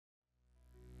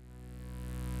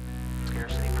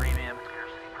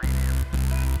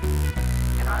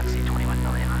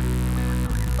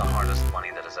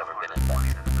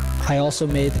I also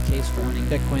made the case for owning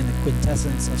Bitcoin, the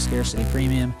quintessence of scarcity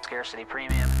premium.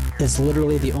 It's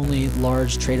literally the only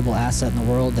large tradable asset in the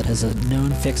world that has a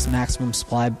known fixed maximum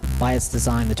supply. By its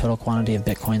design, the total quantity of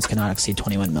Bitcoins cannot exceed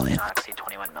 21 million.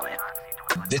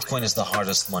 Bitcoin is the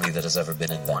hardest money that has ever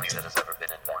been invented.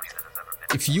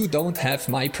 If you don't have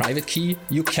my private key,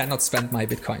 you cannot spend my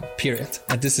Bitcoin, period.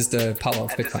 And this is the power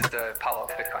of Bitcoin.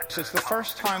 It's the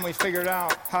first time we figured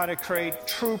out how to create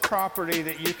true property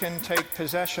that you can take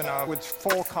possession of with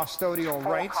full custodial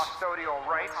rights.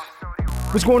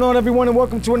 What's going on, everyone, and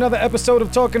welcome to another episode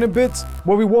of Talking in Bits,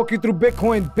 where we walk you through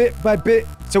Bitcoin bit by bit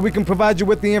so we can provide you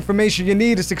with the information you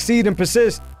need to succeed and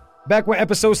persist. Back with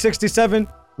episode 67,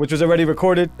 which was already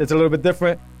recorded. It's a little bit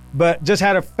different, but just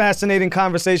had a fascinating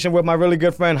conversation with my really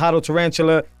good friend, Hodl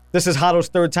Tarantula. This is Hodl's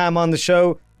third time on the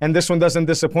show, and this one doesn't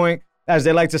disappoint. As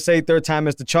they like to say, third time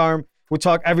is the charm. We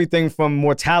talk everything from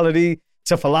mortality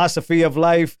to philosophy of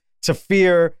life to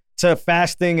fear to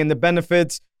fasting and the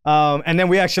benefits. And then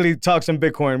we actually talk some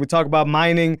Bitcoin. We talk about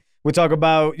mining. We talk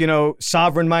about,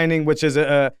 Sovereign Mining, which is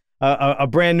a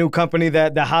brand new company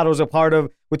that Hodl's a part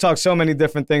of. We talk so many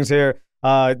different things here.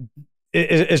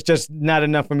 It's just not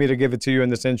enough for me to give it to you in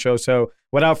this intro. So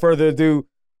without further ado,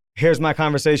 here's my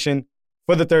conversation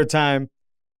for the third time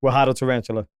with Hodl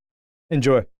Tarantula.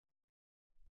 Enjoy.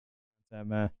 Yeah,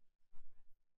 man.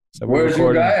 So where's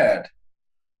your guy at?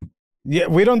 Yeah,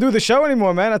 we don't do the show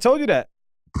anymore, man. I told you that.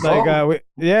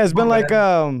 It's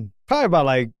been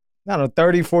probably about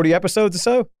 30, 40 episodes or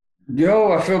so.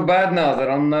 Yo, I feel bad now that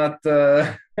I'm not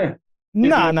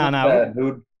Nah. Bad,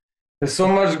 dude. There's so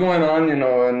much going on,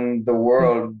 in the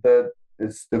world that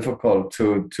it's difficult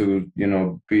to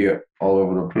be all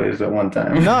over the place at one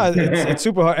time. No, it's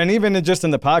super hard. And even just in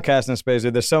the podcasting space,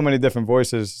 there's so many different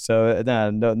voices. So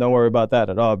don't worry about that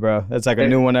at all, bro. It's like a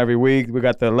new one every week. We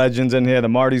got the legends in here, the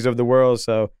Martys of the world.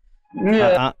 So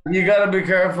yeah, you got to be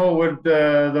careful with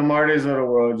the Martys of the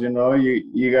world.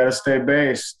 You got to stay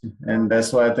based. And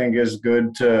that's why I think it's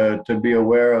good to be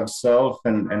aware of self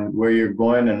and where you're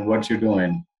going and what you're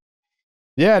doing.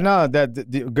 Yeah, no,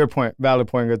 good point. Valid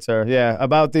point, good sir. Yeah,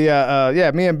 about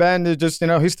the me and Ben is just,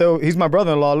 he's my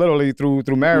brother-in-law literally through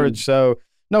marriage. So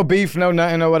no beef, no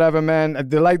nothing or whatever, man.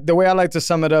 The way I like to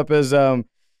sum it up is when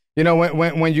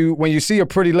you see a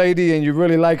pretty lady and you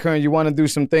really like her and you want to do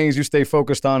some things, you stay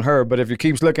focused on her. But if you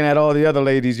keep looking at all the other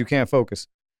ladies, you can't focus.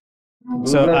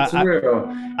 So that's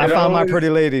real. I found my pretty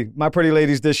lady. My pretty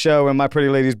lady's this show and my pretty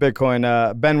lady's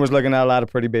Bitcoin. Ben was looking at a lot of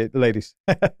pretty ladies.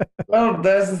 Well,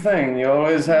 that's the thing. You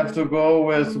always have to go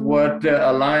with what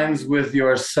aligns with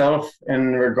yourself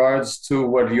in regards to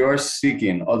what you're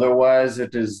seeking. Otherwise,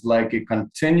 it is like a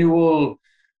continual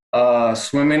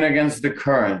swimming against the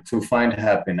current to find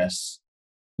happiness.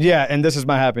 Yeah, and this is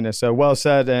my happiness. So well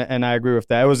said, and I agree with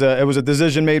that. It was a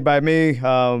decision made by me.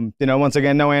 Once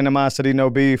again, no animosity, no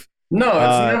beef. No,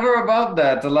 it's never about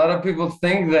that. A lot of people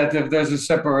think that if there's a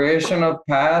separation of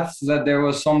paths, that there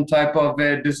was some type of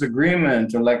a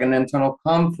disagreement or like an internal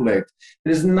conflict.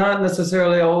 It is not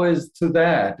necessarily always to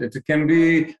that. It can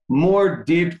be more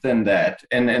deep than that.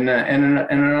 And an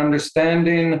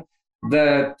understanding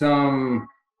that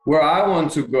where I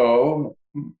want to go,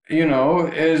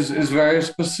 is very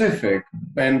specific.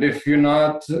 And if you're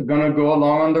not going to go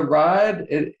along on the ride,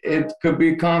 it could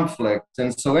be conflict.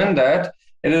 And so in that,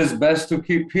 it is best to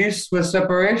keep peace with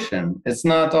separation. It's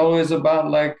not always about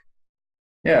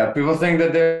people think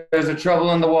that there's a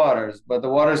trouble in the waters, but the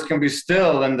waters can be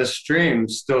still and the stream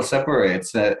still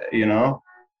separates,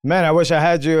 Man, I wish I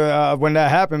had you when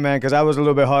that happened, man, because I was a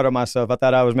little bit hard on myself. I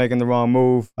thought I was making the wrong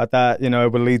move. I thought, it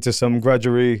would lead to some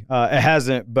grudgery. It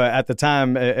hasn't, but at the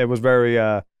time, it was very,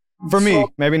 for me,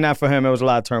 maybe not for him, it was a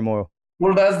lot of turmoil.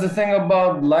 Well, that's the thing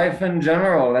about life in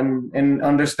general and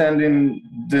understanding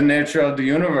the nature of the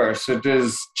universe. It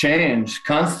is change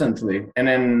constantly. And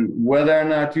then whether or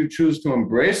not you choose to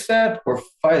embrace that or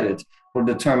fight it will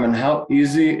determine how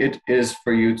easy it is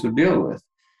for you to deal with.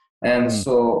 And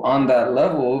so on that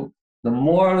level, the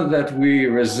more that we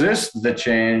resist the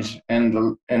change and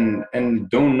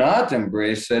do not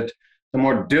embrace it, the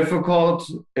more difficult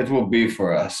it will be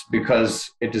for us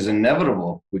because it is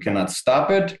inevitable. We cannot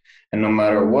stop it. And no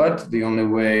matter what, the only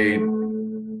way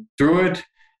through it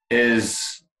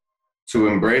is to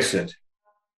embrace it.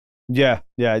 Yeah.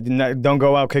 Don't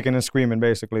go out kicking and screaming,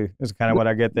 basically, is kind of what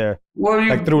I get there.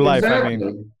 Well, through life, exactly. I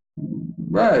mean.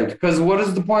 Right, because what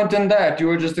is the point in that? You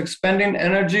are just expending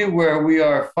energy where we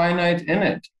are finite in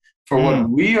it. For what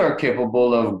we are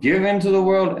capable of giving to the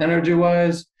world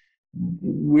energy-wise,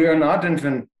 we are not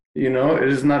infinite. It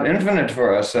is not infinite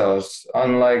for ourselves,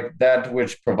 unlike that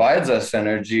which provides us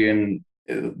energy and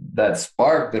that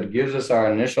spark that gives us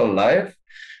our initial life.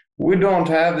 we don't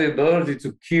have the ability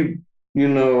to keep,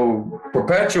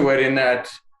 perpetuating that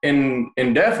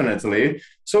indefinitely.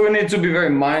 So we need to be very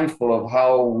mindful of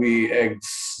how we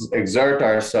exert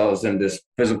ourselves in this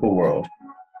physical world.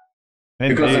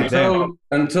 Because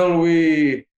until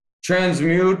we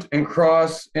transmute and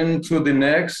cross into the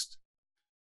next,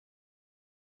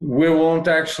 we won't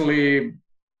actually,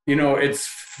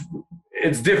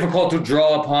 it's difficult to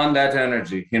draw upon that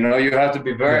energy. You have to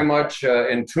be very much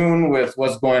in tune with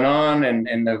what's going on,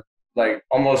 and like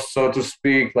almost, so to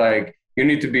speak, like you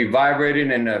need to be vibrating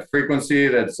in a frequency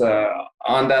that's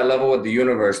on that level with the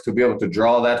universe to be able to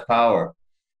draw that power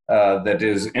that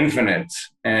is infinite.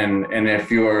 And if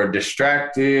you're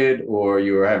distracted or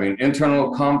you're having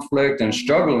internal conflict and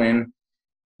struggling,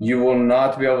 you will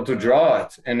not be able to draw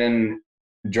it and then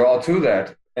draw to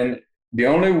that. And the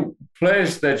only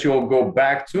place that you'll go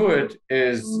back to it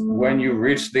is when you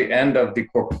reach the end of the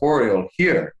corporeal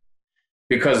here,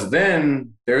 because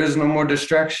then there is no more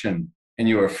distraction and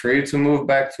you are free to move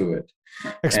back to it.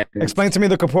 Explain to me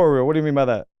the corporeal. What do you mean by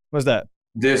that? What's that?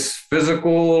 This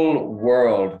physical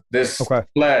world, this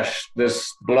flesh,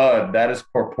 this blood, that is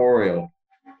corporeal.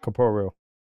 Corporeal.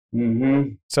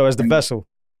 Mm-hmm. So it's the vessel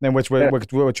in which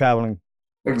we're traveling.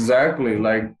 Exactly.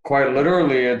 Like quite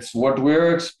literally, it's what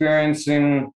we're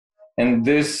experiencing in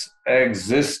this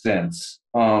existence.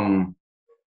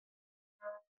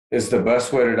 Is the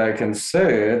best way that I can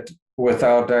say it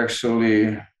without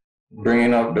actually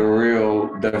bringing up the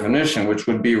real definition, which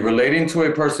would be relating to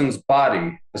a person's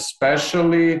body,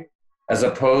 especially as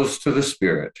opposed to the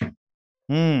spirit.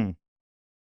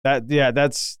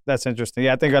 That's interesting.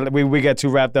 Yeah, I think we get too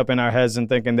wrapped up in our heads and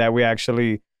thinking that we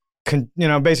actually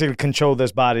basically control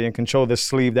this body and control this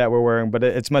sleeve that we're wearing, but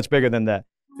it's much bigger than that.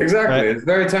 Exactly. Right? It's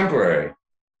very temporary.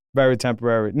 Very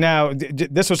temporary. Now,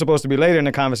 this was supposed to be later in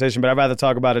the conversation, but I'd rather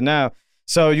talk about it now.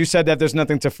 So you said that there's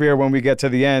nothing to fear when we get to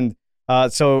the end.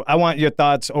 So I want your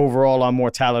thoughts overall on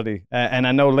mortality. And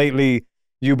I know lately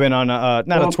you've been on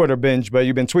a Twitter binge, but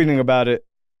you've been tweeting about it.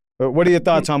 But what are your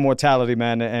thoughts on mortality,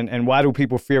 man? And why do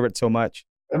people fear it so much?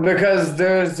 Because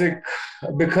there's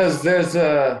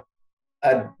a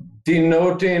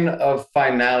denoting of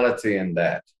finality in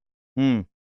that. And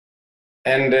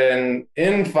then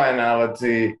in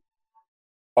finality,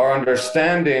 our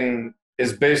understanding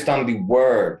is based on the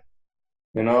word,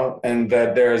 and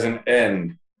that there is an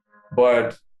end.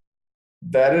 But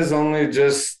that is only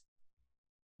just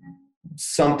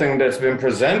something that's been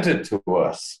presented to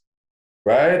us,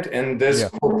 right? In this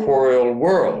corporeal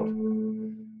world.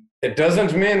 It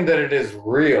doesn't mean that it is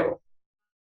real.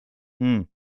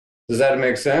 Does that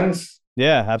make sense?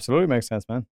 Yeah, absolutely makes sense,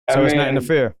 man. So it's nothing to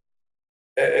fear.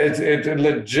 It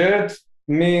legit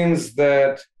means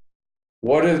that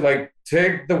what is, like,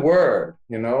 take the word,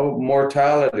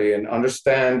 mortality, and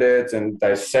understand it and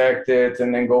dissect it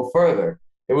and then go further.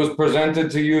 It was presented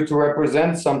to you to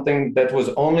represent something that was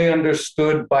only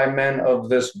understood by men of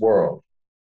this world.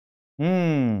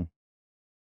 That's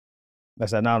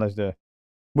that knowledge there.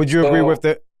 Would you agree with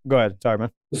it? Go ahead. Sorry,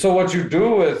 man. So what you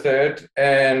do with it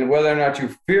and whether or not you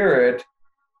fear it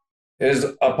is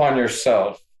upon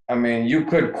yourself. I mean, you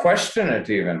could question it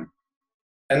even.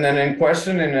 And then in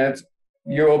questioning it,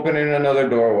 you're opening another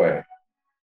doorway.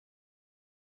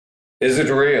 Is it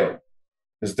real?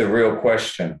 Is the real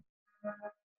question.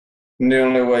 And the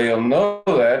only way you'll know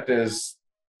that is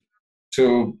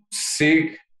to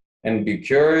seek and be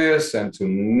curious and to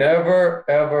never,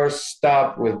 ever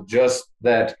stop with just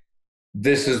that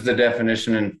this is the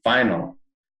definition and final.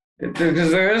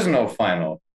 Because there is no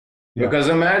final. Yeah. Because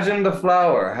imagine the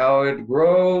flower, how it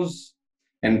grows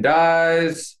and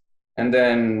dies, and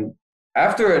then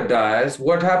after it dies,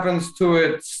 what happens to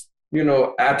its,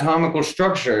 atomical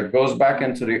structure? It goes back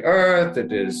into the earth.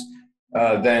 It is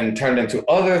then turned into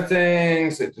other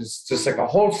things. It is just like a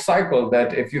whole cycle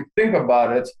that, if you think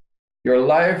about it, your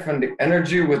life and the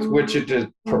energy with which it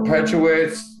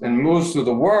perpetuates and moves through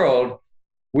the world,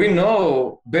 we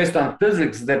know based on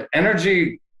physics that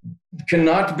energy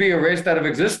cannot be erased out of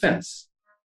existence.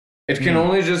 It can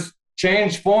only just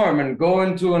change form and go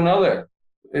into another.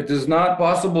 It is not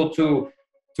possible to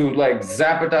like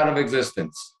zap it out of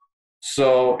existence.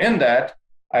 So in that,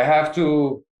 I have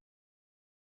to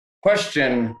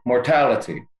question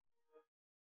mortality.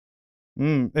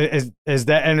 Is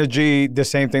that energy the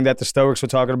same thing that the Stoics were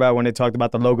talking about when they talked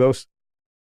about the logos?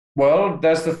 Well,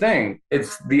 that's the thing.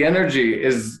 It's the energy,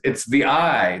 it's the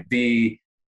I, the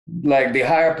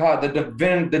higher power,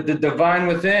 the divine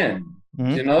within.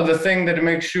 The thing that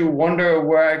makes you wonder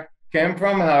where I came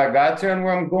from, how I got here, and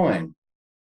where I'm going.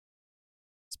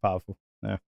 It's powerful.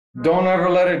 Yeah. don't ever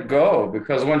let it go,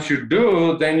 because once you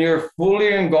do, then you're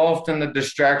fully engulfed in the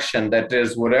distraction that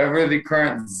is whatever the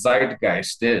current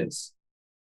zeitgeist is.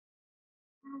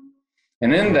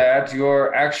 And in that,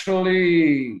 you're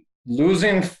actually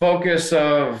losing focus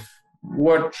of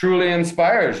what truly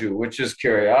inspires you, which is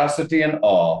curiosity and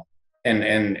awe.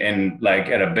 And like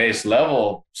at a base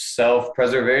level,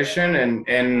 self-preservation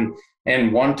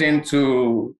and wanting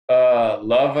to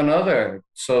love another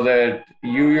so that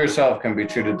you yourself can be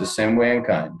treated the same way in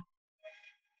kind.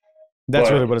 That's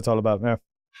really what it's all about, yeah.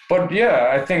 But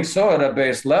yeah, I think so at a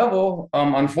base level.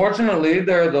 Unfortunately,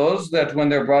 there are those that when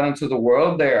they're brought into the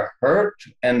world, they are hurt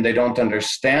and they don't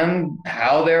understand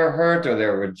how they're hurt or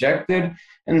they're rejected.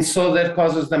 And so that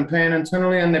causes them pain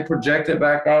internally and they project it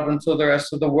back out into the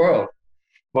rest of the world.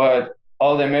 But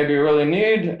all they maybe really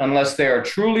need, unless they are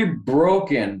truly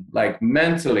broken, like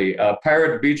mentally,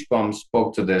 Pirate Beach Bum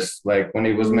spoke to this, like when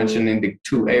he was mentioning the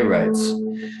 2A rights.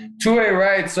 2A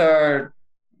rights are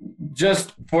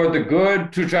just for the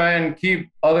good, to try and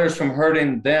keep others from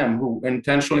hurting them who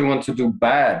intentionally want to do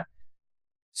bad.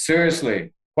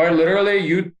 Seriously, quite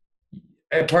literally,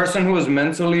 a person who is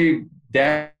mentally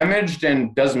damaged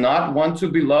and does not want to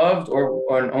be loved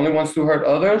or only wants to hurt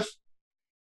others,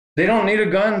 they don't need a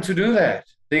gun to do that.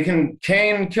 They can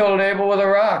Cain killed Abel with a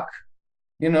rock.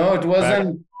 You know, it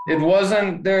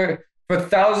wasn't there for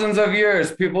thousands of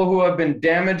years. People who have been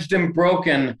damaged and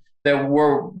broken that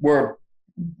were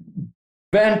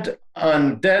bent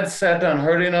on, dead set on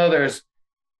hurting others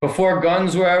before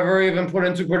guns were ever even put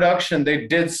into production. They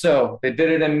did so. They did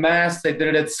it in mass. They did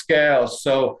it at scale.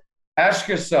 So ask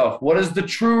yourself, what is the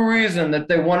true reason that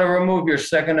they want to remove your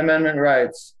Second Amendment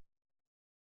rights?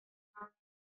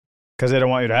 Because they don't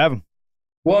want you to have them.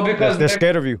 Well, because they're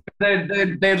scared of you.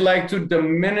 They'd like to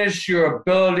diminish your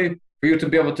ability for you to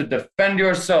be able to defend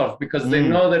yourself, because they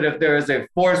know that if there is a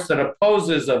force that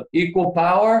opposes of equal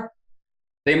power,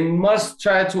 they must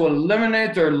try to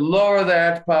eliminate or lower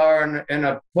that power in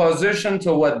a position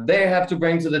to what they have to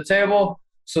bring to the table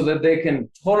so that they can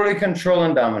totally control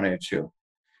and dominate you.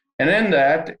 And in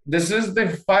that, this is the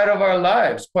fight of our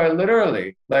lives, quite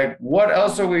literally. Like, what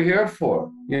else are we here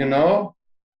for, you know,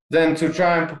 than to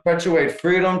try and perpetuate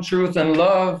freedom, truth, and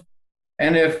love?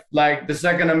 And if, like, the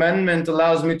Second Amendment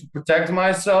allows me to protect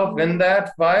myself in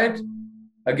that fight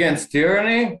against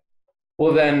tyranny,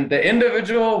 well, then the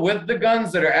individual with the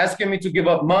guns that are asking me to give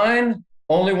up mine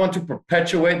only want to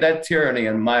perpetuate that tyranny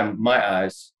in my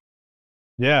eyes.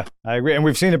 Yeah, I agree. And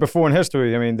we've seen it before in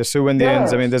history. I mean, the Sioux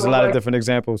Indians, I mean, there's a lot of different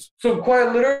examples. So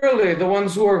quite literally, the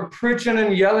ones who are preaching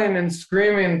and yelling and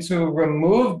screaming to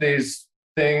remove these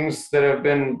things that have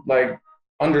been, like,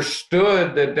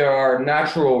 understood that there are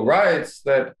natural rights,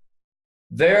 that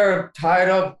they're tied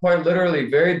up quite literally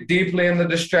very deeply in the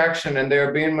distraction, and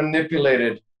they're being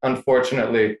manipulated,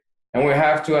 unfortunately, and we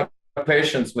have to have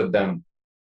patience with them.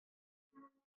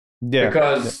 Yeah,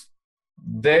 because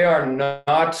they are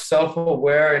not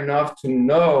self-aware enough to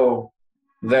know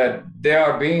that they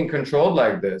are being controlled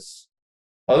like this.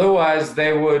 Otherwise,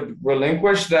 they would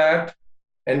relinquish that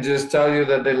and just tell you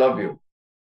that they love you.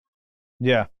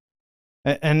 Yeah.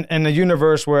 And in a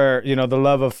universe where, you know, the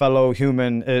love of fellow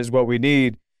human is what we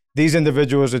need, these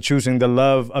individuals are choosing the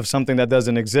love of something that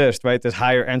doesn't exist, right? This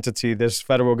higher entity, this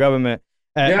federal government.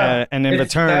 And in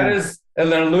return... That is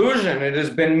an illusion. It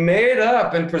has been made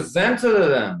up and presented to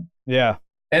them. Yeah.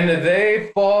 And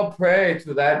they fall prey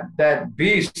to that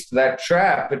beast, that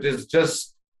trap. It is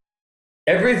just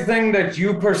everything that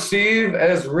you perceive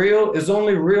as real is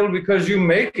only real because you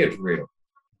make it real.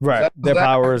 Right. Their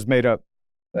power is made up.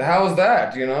 How is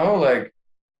that, you know? Like...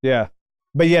 Yeah.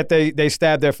 But yet they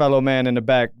stab their fellow man in the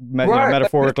back, you know,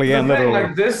 metaphorically and literally.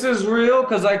 Like, this is real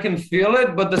because I can feel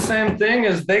it, but the same thing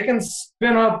is they can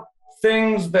spin up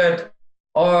things that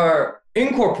are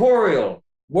incorporeal.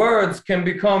 Words can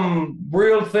become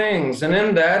real things, and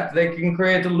in that, they can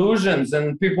create illusions,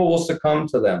 and people will succumb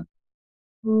to them.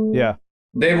 Yeah.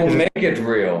 They will make it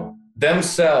real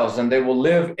themselves, and they will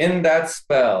live in that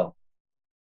spell.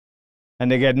 And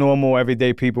they get normal,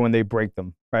 everyday people when they break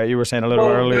them, right? You were saying a little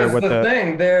earlier with the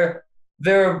thing. They're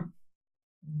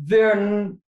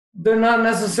not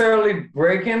necessarily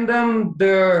breaking them.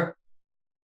 They're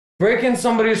breaking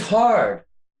somebody's heart.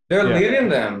 They're leading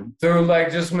them through,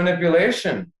 like, just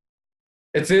manipulation.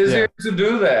 It's easier to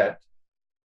do that.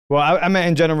 Well, I meant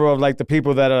in general of, like, the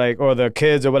people that are, like, or the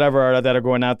kids or whatever that are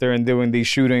going out there and doing these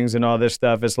shootings and all this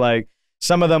stuff. It's like,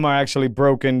 some of them are actually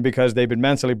broken because they've been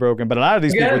mentally broken, but a lot of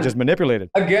these people are just manipulated.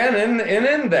 Again,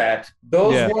 in that,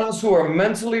 those ones who are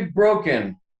mentally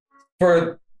broken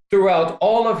throughout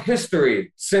all of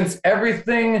history, since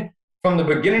everything from the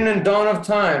beginning and dawn of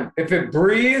time, if it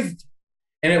breathed,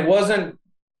 and it wasn't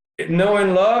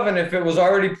knowing love, and if it was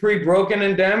already pre-broken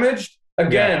and damaged,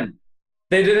 again,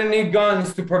 they didn't need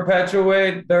guns to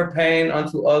perpetuate their pain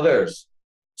unto others.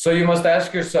 So you must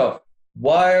ask yourself,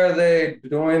 why are they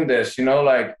doing this? You know,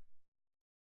 like,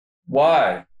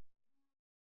 why?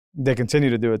 They continue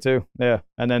to do it too. Yeah.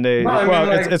 And then they,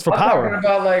 like, it's for I'm power. talking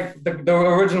about like the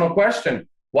original question.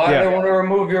 Why do they want to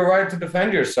remove your right to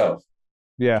defend yourself?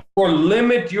 Yeah. Or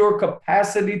limit your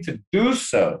capacity to do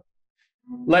so?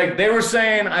 Like they were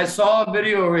saying, I saw a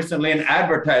video recently, an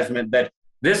advertisement that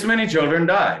this many children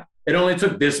died. It only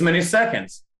took this many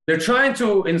seconds. They're trying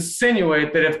to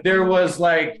insinuate that if there was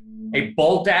like a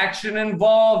bolt action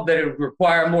involved, that it would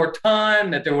require more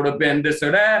time, that there would have been this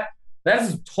or that.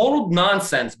 That's total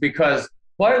nonsense, because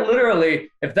quite literally,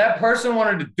 if that person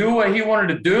wanted to do what he wanted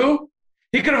to do,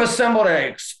 he could have assembled an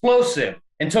explosive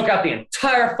and took out the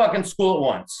entire fucking school at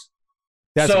once.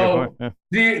 That's so a good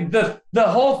point. the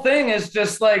whole thing is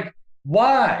just like,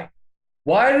 why?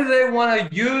 Why do they want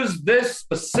to use this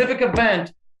specific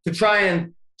event to try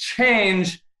and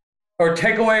change or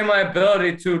take away my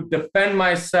ability to defend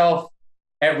myself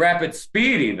at rapid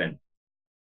speed even?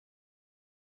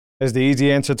 Is the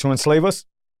easy answer to enslave us?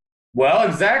 Well,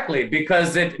 exactly,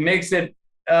 because it makes it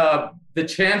the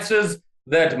chances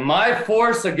that my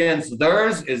force against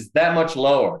theirs is that much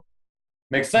lower.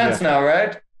 Makes sense now,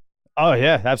 right? Oh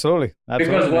yeah, absolutely.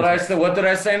 Because what did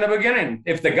I say in the beginning?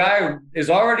 If the guy is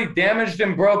already damaged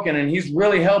and broken and he's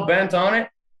really hell bent on it,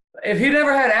 if he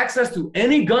never had access to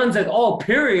any guns at all,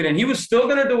 period, and he was still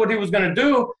going to do what he was going to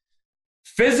do,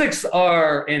 physics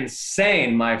are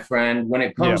insane, my friend, when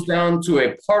it comes down to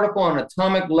a particle on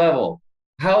atomic level.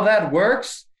 How that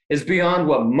works is beyond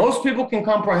what most people can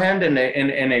comprehend in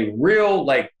a real,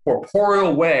 like,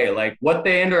 corporeal way. Like, what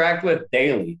they interact with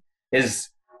daily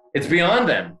it's beyond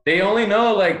them. They only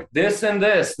know, like, this and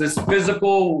this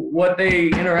physical, what they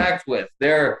interact with.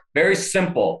 They're very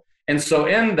simple. And so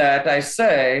in that, I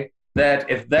say that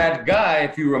if that guy,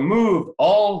 if you remove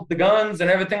all the guns and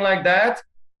everything like that,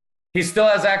 he still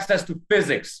has access to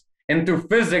physics. And through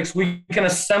physics, we can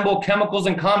assemble chemicals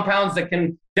and compounds that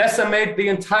can decimate the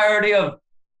entirety of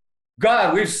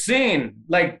God. We've seen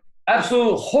like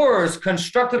absolute horrors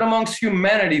constructed amongst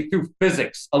humanity through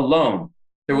physics alone.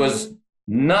 There was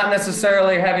not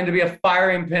necessarily having to be a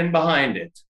firing pin behind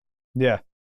it. Yeah.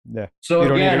 Yeah. So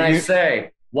again, I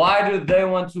say, why do they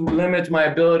want to limit my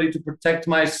ability to protect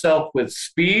myself with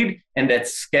speed and at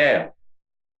scale?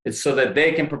 It's so that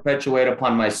they can perpetuate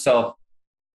upon myself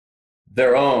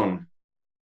their own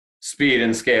speed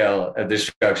and scale of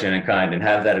destruction and kind and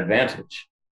have that advantage.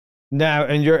 Now,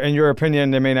 in your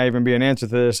opinion, there may not even be an answer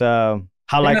to this. How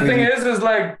likely? And the thing is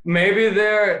like maybe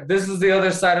this is the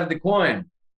other side of the coin.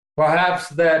 Perhaps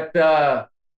that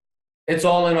it's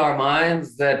all in our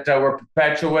minds that we're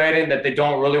perpetuating, that they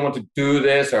don't really want to do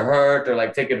this or hurt or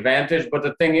like take advantage. But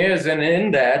the thing is, and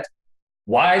in that,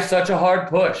 why such a hard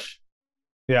push?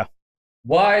 Yeah.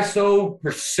 Why so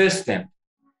persistent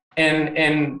in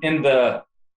the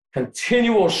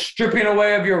continual stripping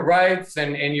away of your rights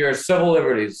and your civil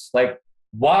liberties? Like,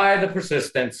 why the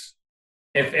persistence?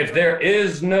 If there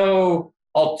is no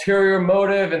ulterior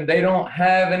motive and they don't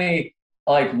have any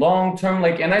like long-term,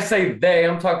 like, and I say they,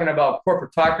 I'm talking about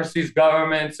corporatocracies,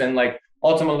 governments, and like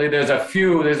ultimately there's a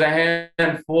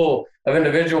handful of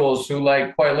individuals who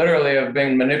like quite literally have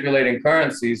been manipulating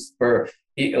currencies for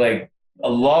like a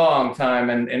long time,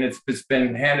 and it's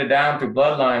been handed down through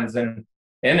bloodlines, and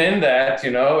in that,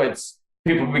 you know, it's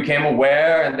people became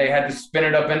aware and they had to spin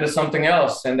it up into something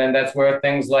else, and then that's where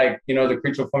things like, you know, the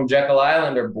creature from Jekyll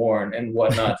Island are born and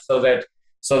whatnot, so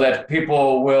that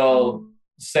people will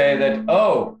say that,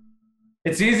 oh,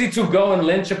 it's easy to go and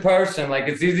lynch a person, like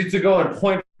it's easy to go and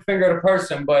point a finger at a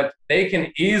person, but they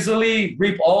can easily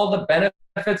reap all the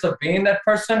benefits of being that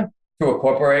person through a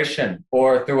corporation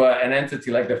or through an entity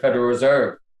like the Federal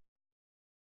Reserve.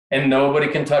 And nobody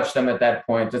can touch them at that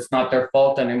point. It's not their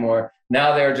fault anymore.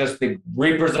 Now they're just the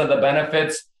reapers of the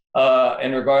benefits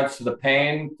in regards to the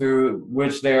pain through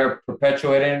which they're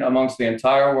perpetuating amongst the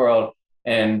entire world.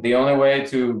 And the only way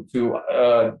to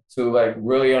like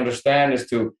really understand is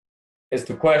to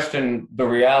question the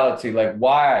reality. Like,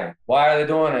 why are they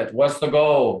doing it? What's the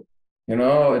goal? You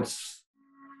know, it's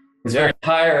very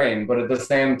tiring, but at the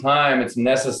same time, it's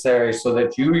necessary so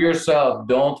that you yourself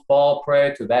don't fall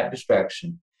prey to that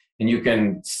distraction. And you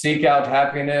can seek out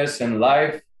happiness in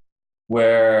life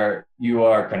where you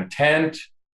are content.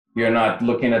 You're not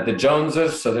looking at the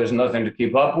Joneses, so there's nothing to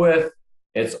keep up with.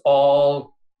 It's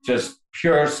all just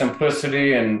pure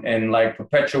simplicity and like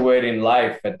perpetuating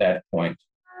life at that point.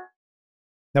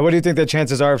 Now, what do you think the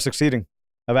chances are of succeeding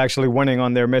of actually winning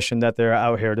on their mission that they're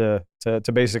out here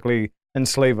to basically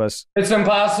enslave us? It's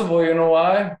impossible. You know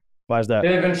why? Why is that?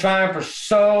 They've been trying for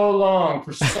so long,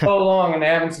 and they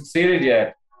haven't succeeded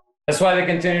yet. That's why they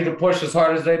continue to push as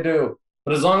hard as they do.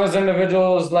 But as long as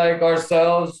individuals like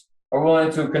ourselves are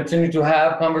willing to continue to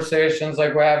have conversations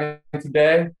like we're having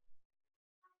today,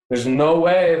 there's no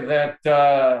way that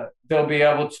they'll be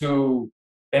able to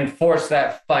enforce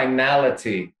that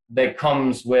finality that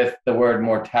comes with the word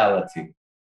mortality.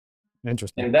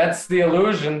 Interesting. And that's the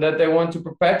illusion that they want to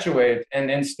perpetuate and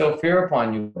instill fear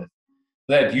upon you with.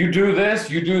 That you do this,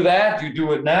 you do that, you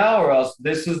do it now, or else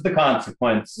this is the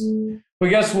consequence. But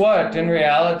guess what? In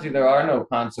reality, there are no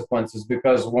consequences,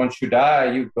 because once you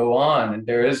die, you go on and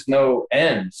there is no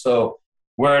end. So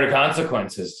where are the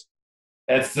consequences?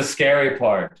 That's the scary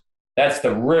part. That's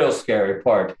the real scary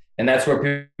part. And that's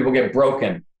where people get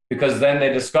broken, because then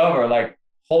they discover, like,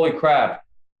 holy crap,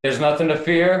 there's nothing to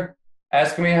fear.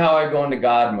 Ask me how I go into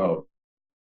God mode.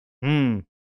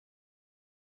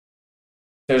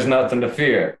 There's nothing to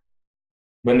fear.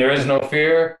 When there is no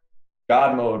fear,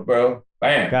 God mode, bro.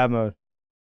 Bam. God mode.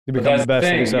 You But become that's the best the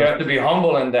of thing. yourself. You have to be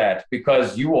humble in that,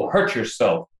 because you will hurt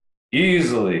yourself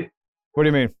easily. What do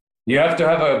you mean? You have to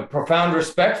have a profound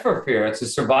respect for fear. It's a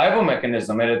survival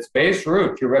mechanism at its base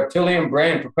root. Your reptilian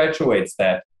brain perpetuates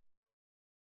that.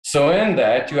 So in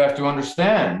that, you have to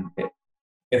understand,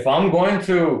 if I'm going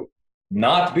to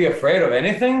not be afraid of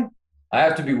anything, I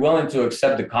have to be willing to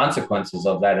accept the consequences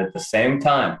of that at the same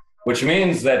time, which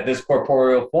means that this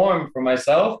corporeal form for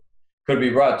myself could be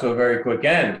brought to a very quick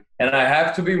end. And I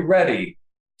have to be ready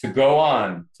to go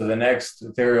on to the next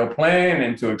ethereal plane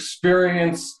and to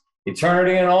experience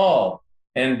eternity and all.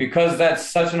 And because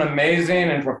that's such an amazing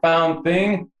and profound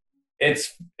thing,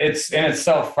 it's in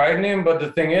itself frightening. But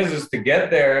the thing is to get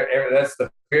there, that's the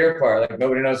fear part. Like,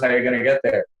 nobody knows how you're going to get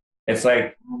there. It's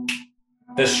like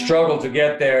the struggle to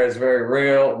get there is very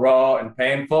real, raw, and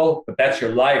painful, but that's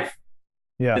your life.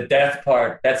 Yeah. The death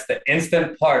part, that's the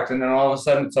instant part. And then all of a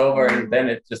sudden it's over, and then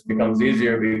it just becomes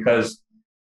easier, because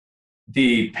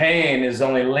the pain is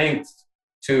only linked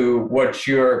to what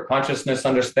your consciousness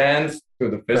understands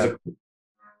through the physical. Yeah.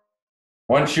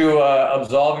 Once you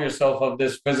absolve yourself of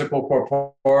this physical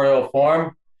corporeal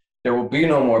form, there will be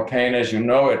no more pain as you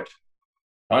know it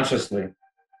consciously.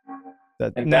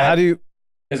 How do you...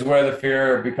 is where the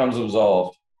fear becomes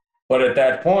absolved. But at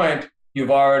that point,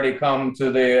 you've already come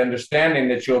to the understanding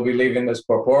that you'll be leaving this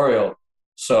corporeal.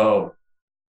 So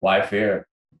why fear,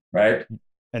 right?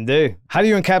 Indeed. How do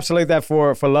you encapsulate that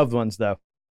for loved ones, though?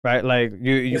 Right? Like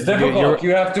it's difficult.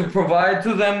 You have to provide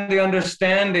to them the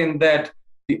understanding that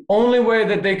the only way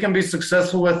that they can be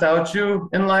successful without you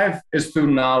in life is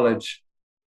through knowledge.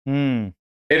 It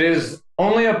is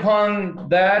only upon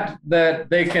that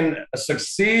they can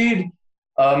succeed,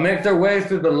 make their way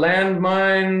through the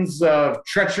landmines of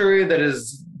treachery that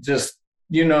is just,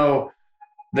 the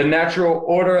natural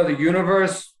order of the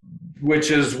universe,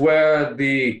 which is where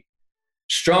the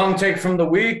strong take from the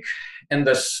weak and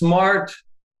the smart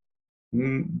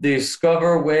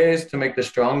discover ways to make the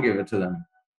strong give it to them.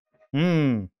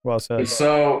 Well said.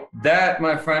 So that,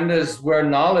 my friend, is where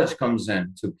knowledge comes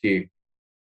in to key.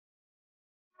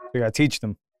 You got to teach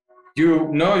them.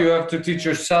 You have to teach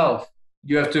yourself.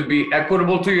 You have to be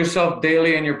equitable to yourself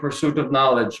daily in your pursuit of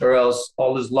knowledge, or else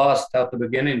all is lost at the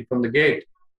beginning from the gate.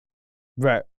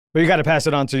 Right. But you got to pass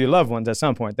it on to your loved ones at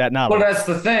some point, that knowledge. Well, that's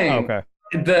the thing. Oh,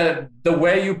 okay. The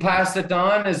way you pass it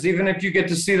on is, even if you get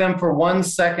to see them for 1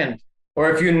 second, or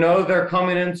if you know they're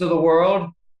coming into the world,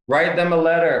 write them a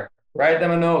letter, write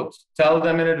them a note, tell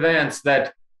them in advance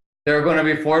that there are going to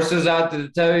be forces out there to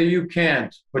tell you you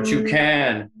can't, but you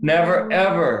can. Never,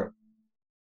 ever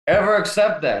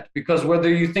accept that, because whether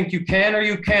you think you can or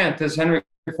you can't, as Henry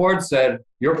Ford said,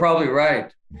 you're probably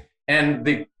right. And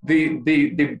the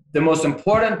most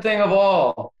important thing of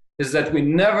all is that we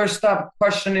never stop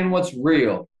questioning what's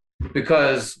real,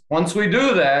 because once we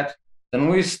do that, then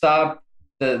we stop,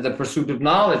 the pursuit of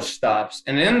knowledge stops.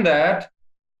 And in that,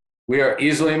 we are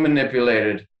easily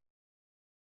manipulated.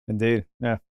 Indeed,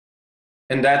 yeah.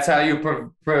 And that's how you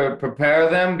prepare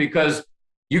them, because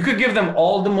you could give them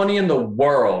all the money in the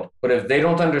world, but if they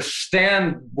don't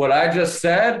understand what I just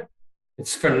said,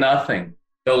 it's for nothing.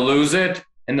 They'll lose it,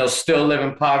 and they'll still live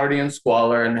in poverty and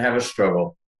squalor and have a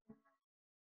struggle.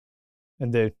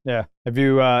 Indeed, yeah. If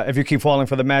you keep falling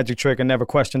for the magic trick and never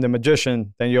question the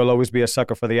magician, then you'll always be a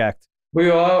sucker for the act.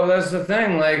 That's the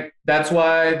thing. Like, that's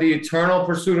why the eternal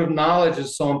pursuit of knowledge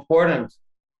is so important.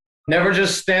 Never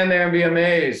just stand there and be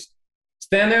amazed.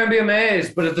 Stand there and be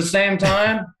amazed, but at the same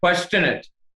time, question it.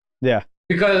 Yeah.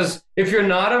 Because if you're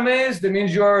not amazed, it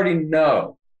means you already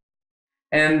know.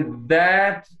 And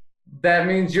that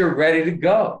means you're ready to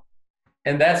go.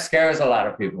 And that scares a lot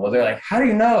of people. They're like, how do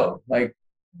you know? Like,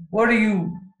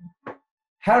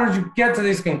 how did you get to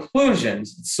these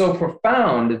conclusions? It's so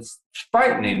profound. It's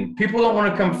frightening. People don't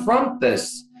want to confront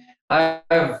this.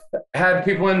 I've had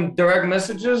people in direct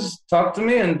messages talk to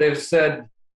me, and they've said,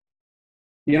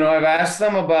 I've asked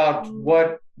them about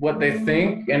what they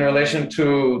think in relation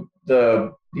to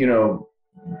the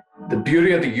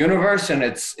beauty of the universe and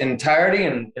its entirety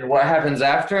and what happens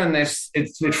after, and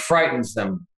it frightens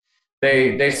them.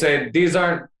 They say, these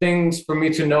aren't things for me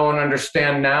to know and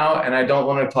understand now, and I don't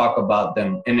want to talk about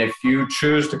them. And if you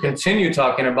choose to continue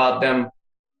talking about them,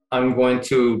 I'm going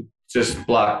to just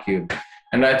block you.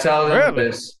 And I tell them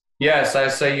this. Yes, I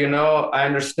say, I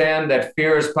understand that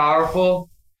fear is powerful,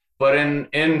 but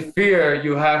in fear,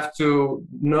 you have to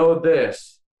know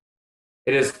this.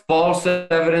 It is false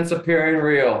evidence appearing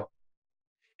real.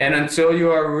 And until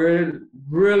you are really,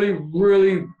 really,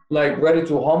 really ready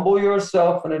to humble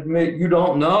yourself and admit you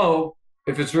don't know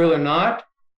if it's real or not,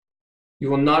 you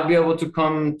will not be able to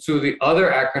come to the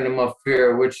other acronym of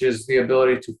fear, which is the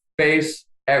ability to face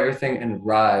everything and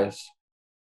rise.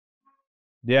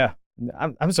 Yeah,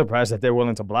 I'm surprised that they're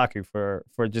willing to block you for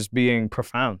just being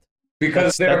profound.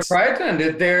 Because they're frightened.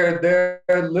 They're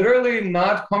literally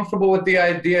not comfortable with the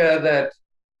idea that,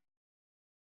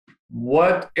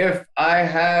 what if I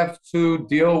have to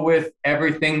deal with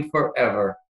everything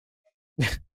forever?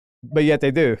 But yet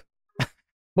they do.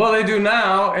 Well, they do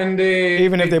now, and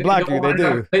even if they block you, they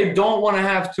do. They don't want to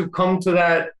have to come to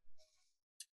that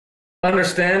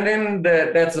understanding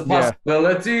that that's a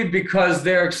possibility, because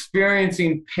they're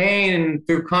experiencing pain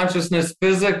through consciousness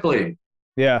physically.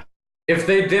 Yeah. If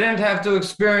they didn't have to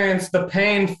experience the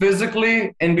pain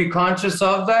physically and be conscious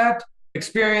of that,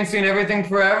 experiencing everything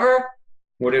forever,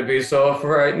 would it be so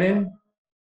frightening?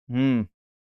 You're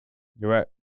right.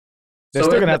 They're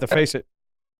still going to have to face it.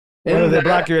 Whether they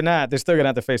block you or not, they're still going to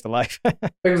have to face the life.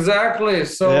 Exactly.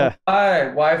 So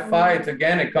why fight?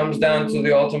 Again, it comes down to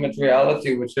the ultimate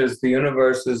reality, which is the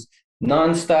universe is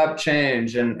nonstop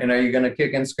change. And are you going to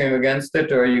kick and scream against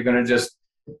it, or are you going to just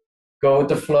go with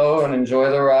the flow and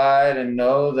enjoy the ride and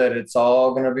know that it's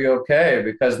all going to be okay?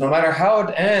 Because no matter how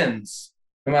it ends,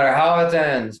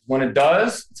 when it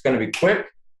does, it's going to be quick.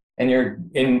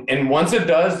 And once it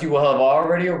does, you will have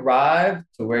already arrived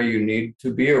to where you need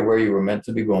to be or where you were meant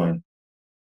to be going.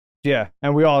 Yeah,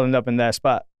 and we all end up in that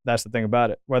spot. That's the thing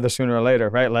about it, whether sooner or later,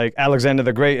 right? Like Alexander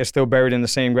the Great is still buried in the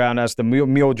same ground as the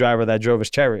mule driver that drove his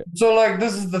chariot. So,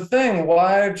 this is the thing.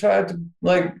 Why try to,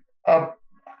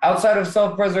 outside of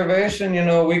self-preservation,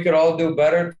 we could all do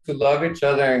better to love each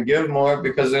other and give more,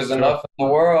 because there's enough in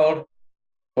the world,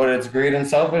 but it's greed and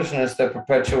selfishness that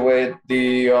perpetuate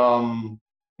the,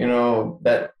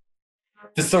 that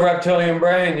just the reptilian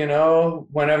brain,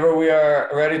 whenever we are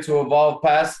ready to evolve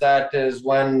past that is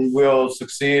when we'll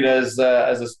succeed as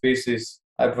a species.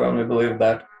 I firmly believe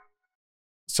that.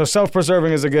 So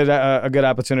self-preserving is a good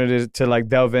opportunity to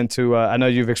delve into. I know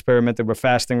you've experimented with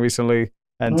fasting recently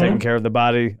and taking care of the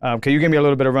body. Can you give me a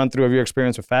little bit of run through of your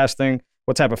experience with fasting?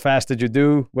 What type of fast did you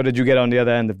do? What did you get on the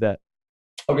other end of that?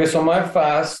 Okay, so my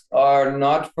fasts are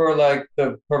not for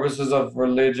the purposes of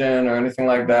religion or anything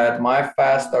like that. My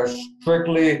fasts are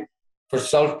strictly for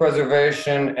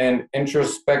self-preservation and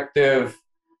introspective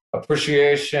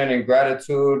appreciation and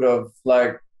gratitude of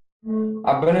I've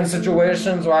been in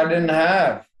situations where I didn't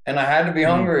have, and I had to be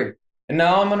hungry. And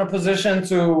now I'm in a position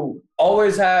to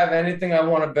always have anything I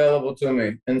want available to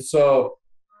me. And so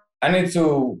I need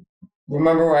to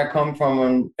remember where I come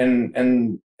from,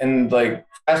 and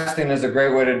fasting is a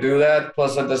great way to do that.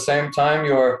 Plus, at the same time,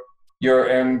 you're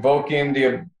invoking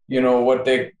the what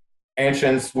the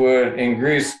ancients would in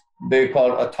Greece they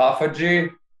called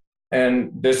autophagy,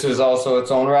 and this is also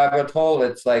its own rabbit hole.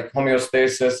 It's like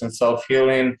homeostasis and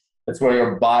self-healing. It's where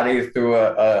your body, through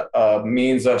a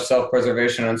means of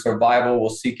self-preservation and survival, will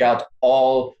seek out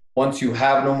once you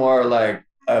have no more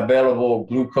available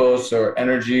glucose or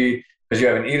energy because you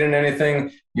haven't eaten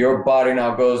anything, your body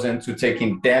now goes into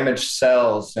taking damaged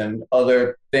cells and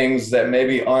other things that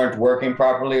maybe aren't working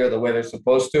properly or the way they're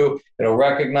supposed to. It'll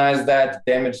recognize that,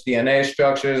 damaged DNA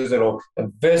structures, it'll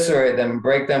eviscerate them,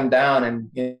 break them down,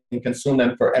 and consume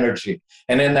them for energy.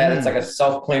 And in that, it's like a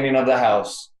self-cleaning of the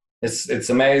house. It's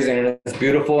amazing and it's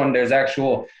beautiful, and there's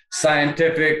actual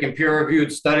scientific and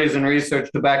peer-reviewed studies and research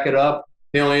to back it up.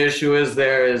 The only issue is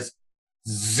there is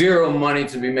zero money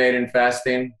to be made in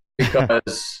fasting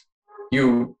because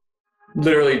you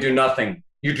literally do nothing.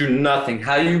 You do nothing.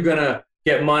 How are you going to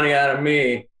get money out of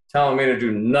me telling me to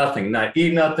do nothing? Not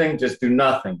eat nothing, just do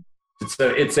nothing. It's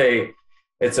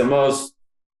a most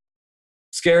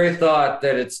scary thought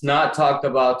that it's not talked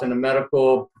about in the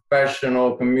medical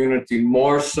professional community,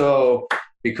 more so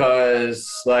because,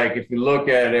 like, if you look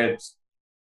at it,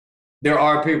 there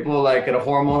are people, like, at a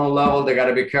hormonal level, they got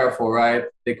to be careful, right?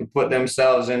 They could put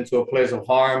themselves into a place of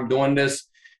harm doing this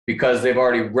because they've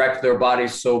already wrecked their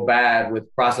bodies so bad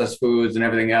with processed foods and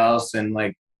everything else, and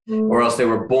like, or else they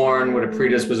were born with a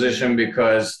predisposition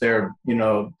because their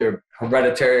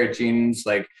hereditary genes,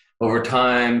 like, over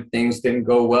time, things didn't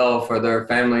go well for their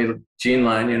family gene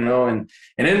line, and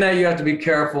in that you have to be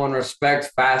careful and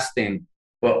respect fasting.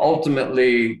 But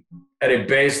ultimately, at a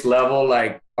base level,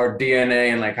 like our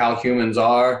DNA and like how humans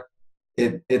are,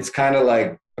 it's kind of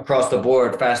like across the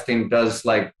board, fasting does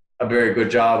like a very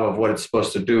good job of what it's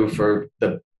supposed to do for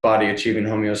the body achieving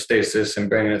homeostasis and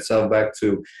bringing itself back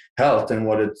to health and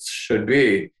what it should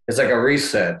be. It's like a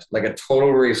reset, like a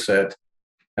total reset.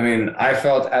 I mean, I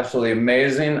felt absolutely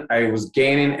amazing. I was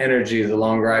gaining energy the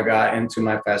longer I got into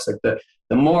my fast. Like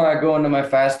the more I go into my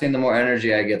fasting, the more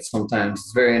energy I get sometimes.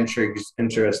 It's very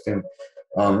interesting.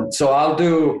 So I'll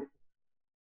do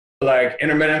like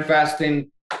intermittent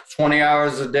fasting, 20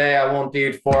 hours a day. I won't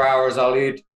eat, 4 hours I'll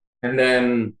eat. And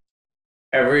then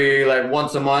every like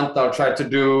once a month, I'll try to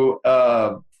do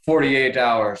 48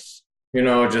 hours,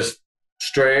 just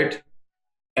straight.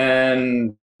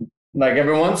 And like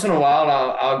every once in a while,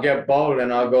 I'll get bold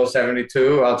and I'll go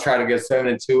 72. I'll try to get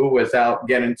 72 without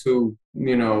getting too,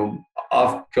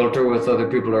 off kilter with other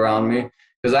people around me.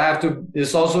 Because I have to,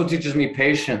 this also teaches me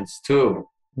patience too.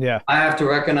 Yeah. I have to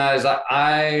recognize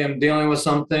I am dealing with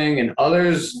something and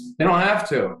others, they don't have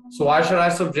to. So why should I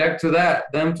subject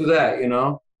them to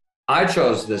that, I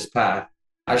chose this path.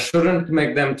 I shouldn't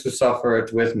make them to suffer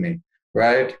it with me,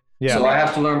 right? Yeah. So I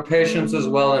have to learn patience as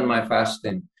well in my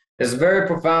fasting. It's very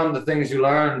profound, the things you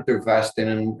learn through fasting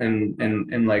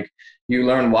and like you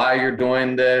learn why you're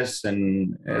doing this.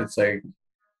 And it's like,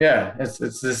 yeah, it's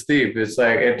this deep. It's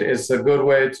like, it's a good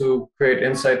way to create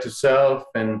insight to self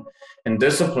and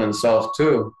discipline self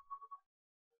too.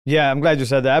 Yeah, I'm glad you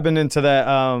said that. I've been into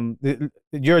that.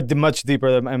 You're much deeper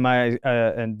in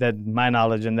my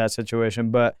knowledge in that situation.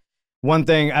 But one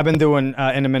thing, I've been doing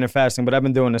intermittent fasting, but I've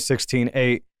been doing a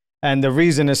 16-8. And the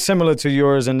reason is similar to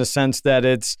yours in the sense that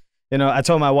it's, I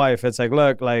told my wife, it's like,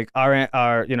 look, like our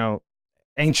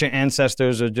ancient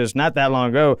ancestors are just not that long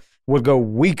ago would go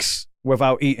weeks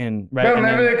without eating. Right? Yeah,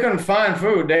 maybe they couldn't find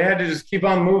food. They had to just keep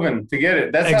on moving to get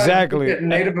it. That's exactly. How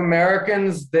Native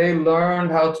Americans, they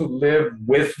learned how to live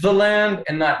with the land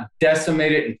and not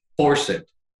decimate it and force it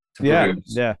to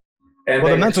produce. Yeah. And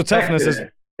well, the mental toughness is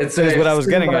what I was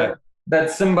getting at. That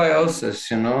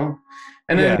symbiosis, And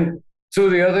then to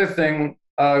the other thing,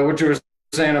 what you were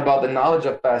saying about the knowledge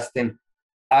of fasting,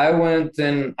 I went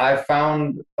and I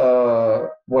found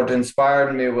what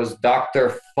inspired me was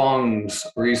Dr. Fung's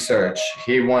research.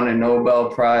 He won a Nobel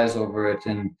Prize over it,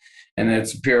 and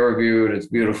it's peer reviewed. It's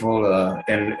beautiful,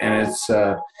 and it's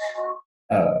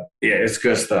it's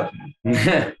good stuff.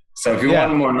 So if you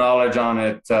want more knowledge on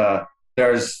it,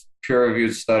 there's peer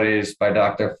reviewed studies by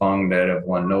Dr. Fung that have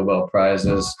won Nobel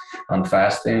Prizes on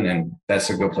fasting, and that's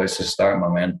a good place to start, my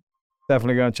man.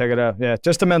 Definitely gonna check it out. Yeah,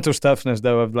 just the mental toughness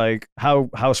though of like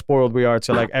how spoiled we are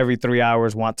to like every 3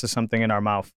 hours want to something in our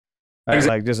mouth. Right?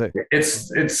 Exactly. Like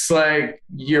it's like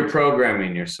you're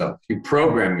programming yourself. You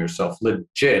program yourself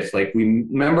legit. Like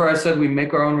remember I said we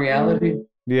make our own reality.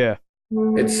 Yeah,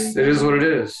 it is what it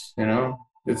is.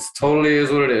 It's totally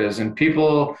is what it is, and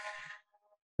people.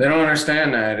 They don't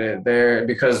understand that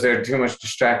because they're too much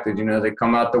distracted. They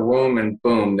come out the womb and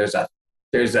boom, there's a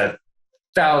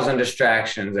 1,000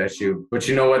 distractions at you. But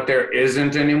you know what? There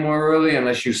isn't anymore really,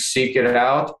 unless you seek it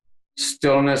out.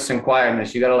 Stillness and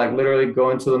quietness. You got to like literally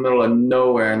go into the middle of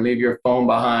nowhere and leave your phone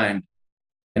behind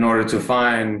in order to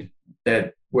find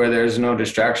that where there's no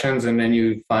distractions. And then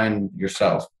you find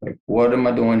yourself. Like, what am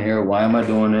I doing here? Why am I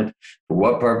doing it? For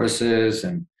what purposes?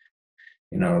 And,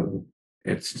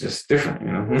 it's just different,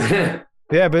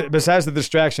 Yeah, but besides the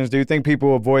distractions, do you think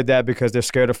people avoid that because they're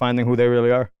scared of finding who they really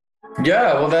are?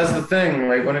 Yeah, well, that's the thing.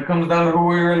 Like when it comes down to who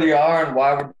we really are and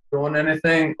why we're doing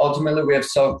anything, ultimately we have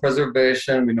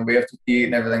self-preservation. We have to eat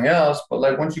and everything else. But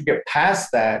like once you get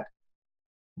past that,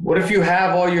 what if you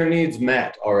have all your needs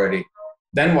met already?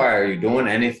 Then why are you doing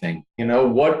anything?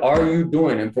 What are you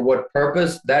doing and for what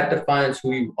purpose? That defines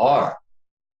who you are.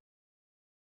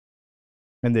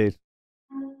 Indeed.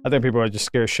 I think people are just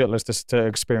scared shitless to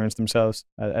experience themselves.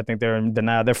 I think they're in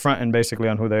denial. They're fronting basically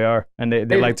on who they are. And they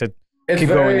like to keep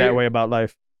going that way about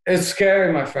life. It's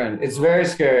scary, my friend. It's very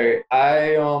scary.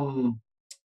 I've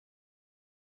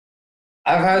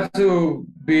had to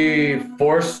be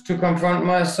forced to confront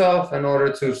myself in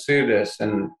order to see this.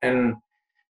 And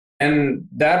And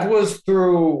that was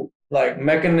through like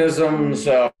mechanisms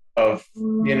of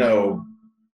you know,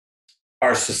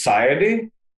 our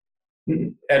society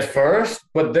at first,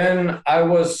 but then I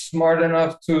was smart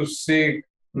enough to seek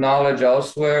knowledge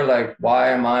elsewhere, like why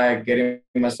am I getting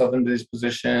myself into these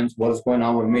positions, what's going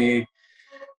on with me.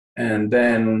 And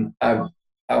then I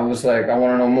was like, I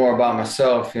want to know more about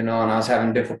myself, you know, and I was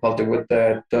having difficulty with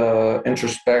that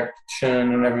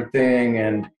introspection and everything.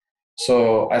 And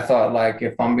so I thought, like,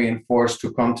 if I'm being forced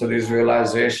to come to these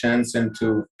realizations and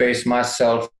to face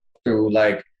myself through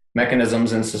like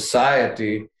mechanisms in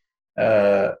society,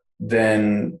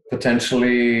 then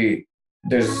potentially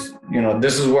there's, you know,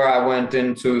 this is where I went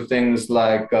into things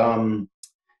like, we'll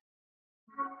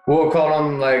call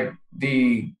them like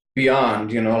the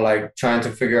beyond, you know, like trying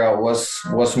to figure out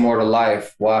what's more to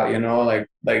life, why, you know, like,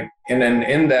 and then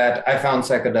in that I found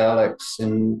psychedelics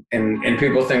and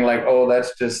people think like, oh,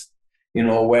 that's just, you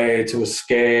know, a way to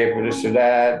escape or this or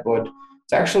that, but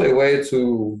it's actually a way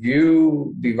to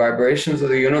view the vibrations of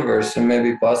the universe and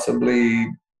maybe possibly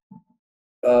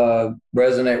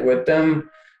resonate with them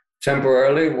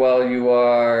temporarily while you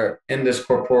are in this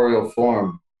corporeal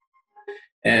form.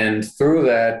 And through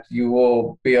that, you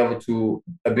will be able to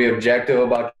be objective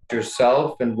about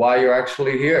yourself and why you're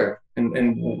actually here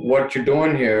and what you're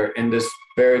doing here in this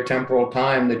very temporal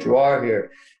time that you are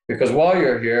here. Because while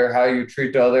you're here, how you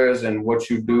treat others and what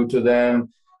you do to them,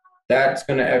 that's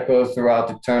going to echo throughout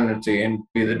eternity and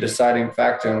be the deciding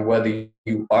factor in whether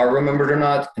you are remembered or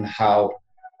not and how.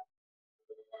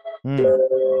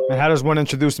 And how does one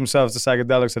introduce themselves to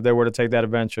psychedelics if they were to take that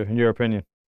adventure, in your opinion?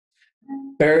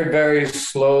 Very, very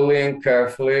slowly and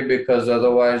carefully, because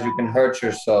otherwise you can hurt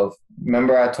yourself.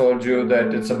 Remember I told you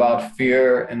that it's about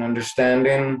fear and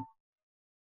understanding?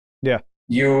 Yeah.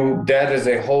 That is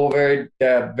a whole very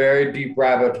deep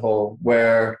rabbit hole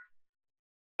where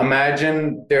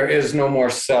imagine there is no more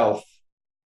self.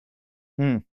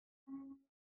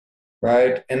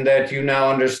 Right? And that you now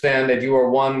understand that you are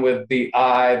one with the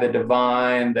I, the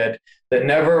divine, that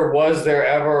never was there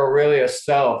ever really a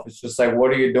self. It's just like,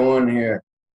 what are you doing here?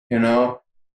 You know?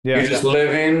 Yeah, you're just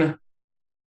living,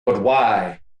 but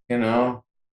why? You know?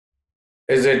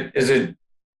 Is it,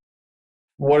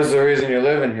 what is the reason you're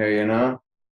living here, you know?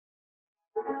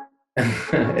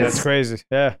 That's crazy.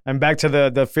 Yeah. And back to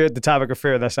the fear, the topic of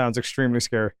fear, that sounds extremely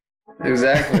scary.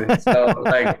 Exactly. So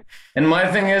like, and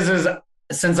my thing is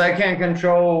since I can't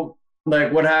control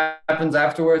like what happens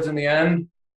afterwards in the end,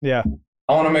 yeah,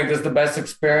 I want to make this the best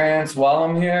experience while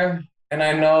I'm here. And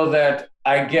I know that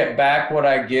I get back what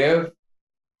I give.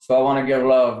 So I want to give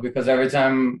love, because every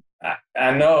time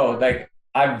I know, like,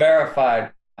 I've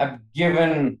verified, I've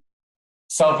given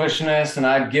selfishness and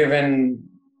I've given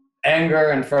anger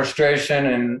and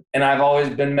frustration, and I've always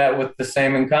been met with the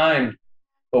same in kind.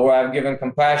 But where I've given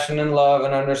compassion and love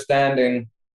and understanding,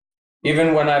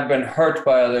 even when I've been hurt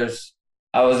by others,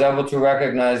 I was able to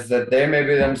recognize that they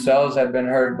maybe themselves had been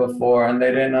hurt before and they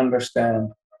didn't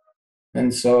understand.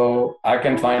 And so I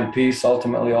can find peace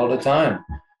ultimately all the time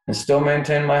and still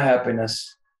maintain my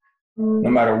happiness, no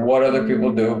matter what other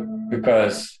people do,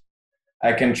 because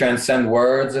I can transcend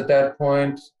words at that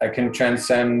point. I can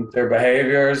transcend their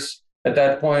behaviors at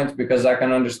that point, because I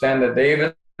can understand that they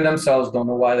even themselves don't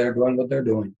know why they're doing what they're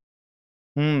doing.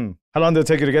 How long did it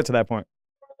take you to get to that point?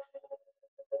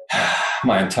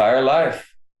 My entire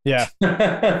life. Yeah.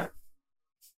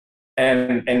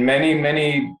 and many,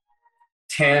 many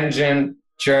tangent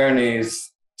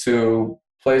journeys to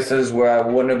places where I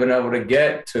wouldn't have been able to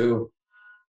get to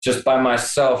just by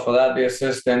myself without the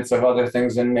assistance of other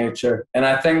things in nature. And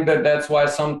I think that that's why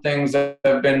some things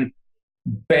have been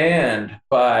banned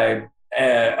by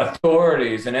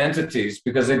authorities and entities,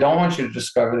 because they don't want you to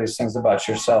discover these things about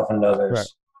yourself and others. Right.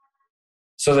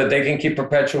 So that they can keep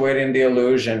perpetuating the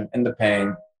illusion and the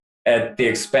pain at the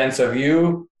expense of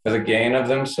you for the gain of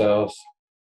themselves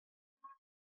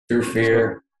through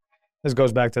fear. This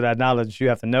goes back to that knowledge. You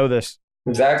have to know this.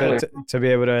 Exactly. To be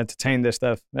able to entertain this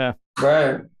stuff. Yeah.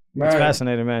 Right. It's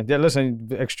fascinating, man. Yeah, listen,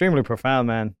 extremely profound,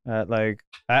 man. Like,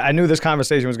 I knew this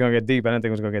conversation was going to get deep. I didn't think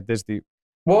it was going to get this deep.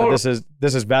 Well, this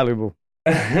is valuable.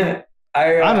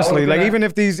 Honestly, like, even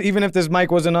if this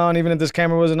mic wasn't on, even if this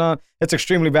camera wasn't on, it's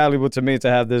extremely valuable to me to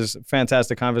have this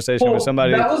fantastic conversation with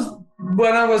somebody. That was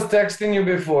when I was texting you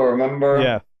before, remember?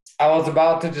 Yeah. I was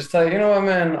about to just tell you, you know what,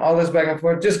 man, all this back and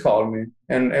forth, just call me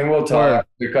and we'll talk,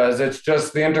 because it's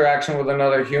just the interaction with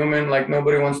another human. Like,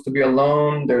 nobody wants to be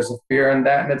alone. There's a fear in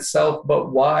that in itself,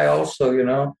 but why also, you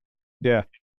know? Yeah.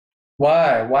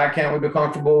 Why? Why can't we be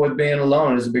comfortable with being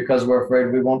alone? Is it because we're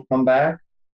afraid we won't come back?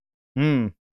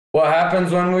 What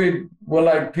happens when we're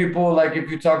like people, like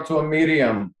if you talk to a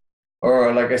medium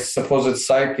or like a supposed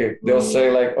psychic. They'll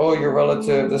say like, oh, your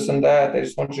relative, this and that. They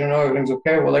just want you to know everything's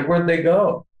okay. Well, like, where'd they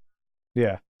go?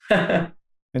 Yeah.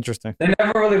 Interesting. They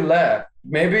never really left.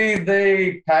 Maybe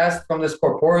they passed from this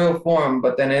corporeal form,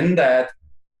 but then in that,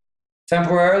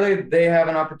 temporarily, they have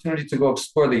an opportunity to go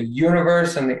explore the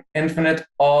universe and the infinite,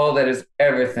 all that is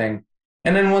everything.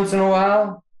 And then once in a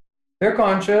while, they're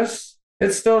conscious.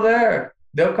 It's still there.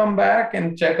 They'll come back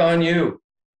and check on you.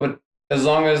 But as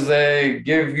long as they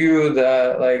give you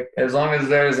as long as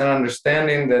there's an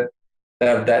understanding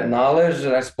that knowledge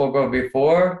that I spoke of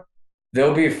before,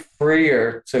 they'll be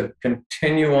freer to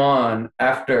continue on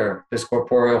after this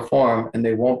corporeal form, and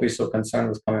they won't be so concerned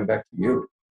with coming back to you.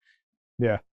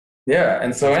 Yeah. Yeah.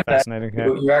 And so fascinating.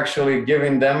 You're actually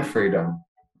giving them freedom,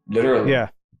 literally. Yeah.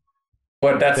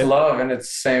 But that's love, and it's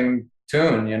the same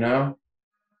tune, you know?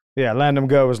 Yeah, letting them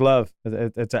go is love.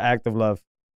 It's an act of love.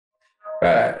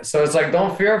 Right. So it's like,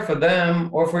 don't fear for them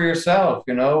or for yourself,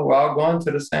 you know? We're all going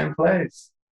to the same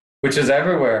place, which is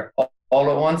everywhere, all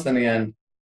at once in the end.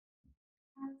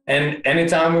 And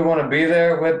anytime we want to be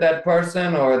there with that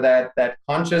person or that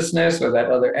consciousness or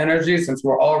that other energy, since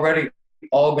we're already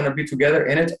all going to be together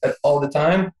in it all the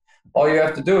time, all you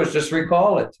have to do is just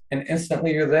recall it, and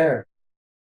instantly you're there.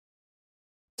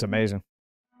 It's amazing.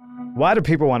 Why do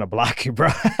people want to block you, bro?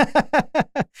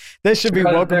 They should be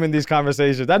welcoming these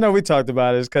conversations. I know we talked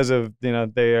about it. It's because of,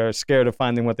 they are scared of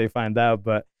finding what they find out.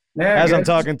 But as I'm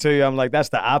talking to you, I'm like, that's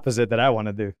the opposite that I want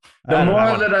to do. The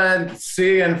more that I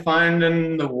see and find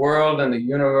in the world and the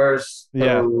universe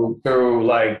through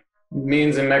like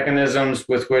means and mechanisms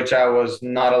with which I was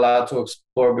not allowed to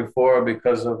explore before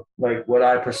because of like what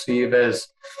I perceive as,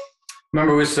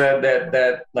 remember we said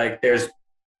that like there's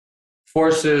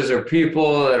forces or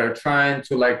people that are trying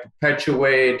to like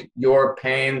perpetuate your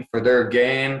pain for their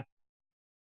gain.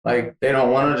 Like they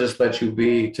don't want to just let you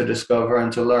be, to discover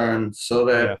and to learn, so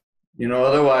that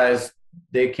otherwise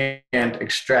they can't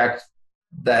extract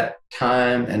that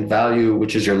time and value,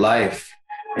 which is your life,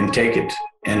 and take it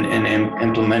and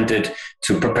implement it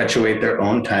to perpetuate their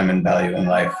own time and value in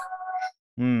life.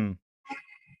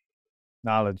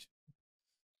 Knowledge.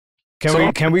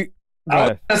 Can we I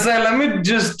was gonna say, let me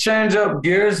just change up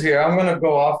gears here. I'm gonna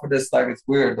go off of this like it's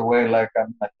weird the way like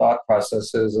my thought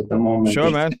process is at the moment. Sure,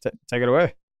 man. Take it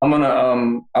away. I'm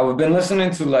gonna I've been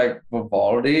listening to like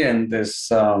Vivaldi and this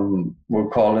we'll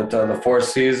call it the Four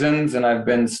Seasons, and I've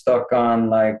been stuck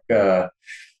on like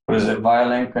what is it,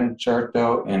 Violin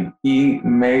Concerto in E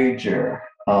major.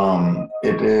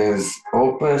 It is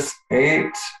Opus 8,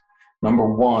 number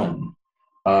 1.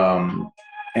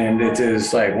 And it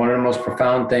is like one of the most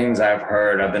profound things I've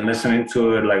heard. I've been listening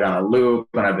to it like on a loop,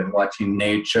 and I've been watching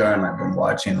nature, and I've been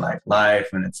watching like life,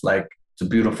 and it's like it's a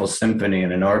beautiful symphony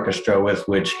and an orchestra with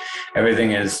which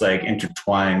everything is like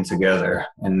intertwined together.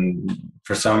 And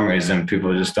for some reason,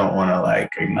 people just don't want to like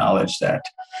acknowledge that.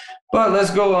 But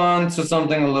let's go on to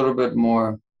something a little bit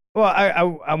more. Well,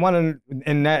 I want to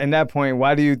in that point.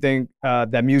 Why do you think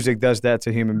that music does that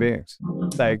to human beings?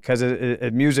 Like, because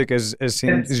music is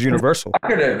universal. It's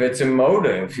evocative. It's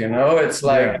emotive. It's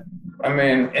like I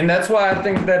mean, and that's why I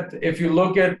think that if you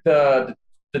look at the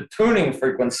tuning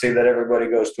frequency that everybody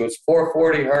goes to, it's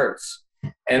 440 hertz,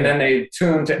 and then they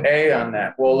tune to A on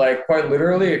that. Well, like quite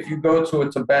literally, if you go to a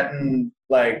Tibetan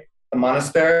like a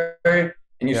monastery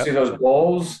and you see those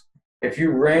bowls, if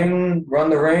you run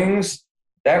the rings,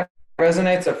 that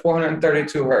resonates at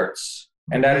 432 hertz,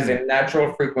 and that is a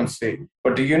natural frequency.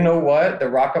 But do you know what? The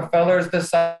Rockefellers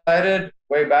decided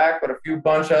way back, with a few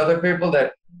bunch of other people,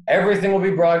 that everything will be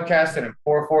broadcasted in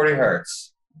 440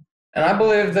 hertz. And I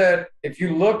believe that if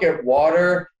you look at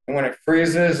water and when it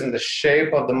freezes and the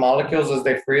shape of the molecules as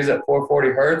they freeze at 440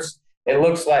 hertz, it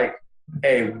looks like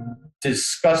a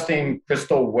disgusting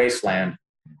crystal wasteland.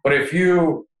 But if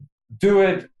you do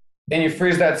it and you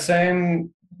freeze that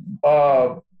same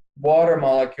water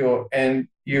molecule and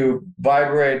you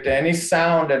vibrate to any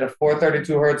sound at a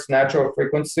 432 hertz natural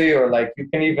frequency, or like you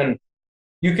can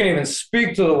even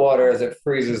speak to the water as it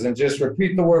freezes and just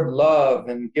repeat the word love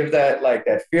and give that like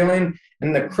that feeling,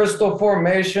 and the crystal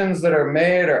formations that are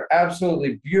made are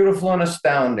absolutely beautiful and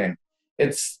astounding.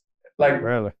 It's like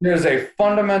there's a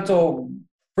fundamental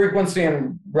frequency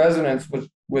and resonance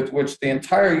with which the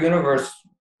entire universe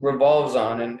revolves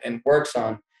on and works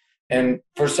on. And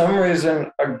for some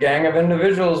reason, a gang of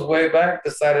individuals way back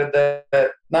decided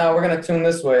that no, we're going to tune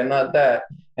this way and not that.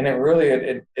 And it really,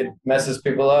 it messes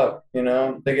people up,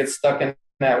 They get stuck in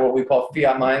that what we call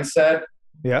fiat mindset.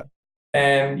 Yeah.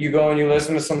 And you go and you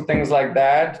listen to some things like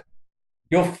that,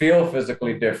 you'll feel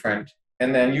physically different.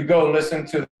 And then you go listen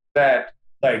to that,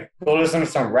 like go listen to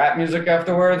some rap music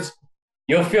afterwards,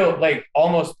 you'll feel like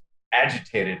almost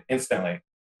agitated instantly.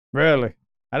 Really?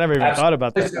 I never even thought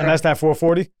about that. And that's that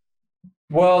 440?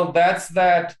 Well, that's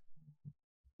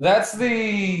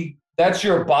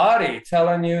your body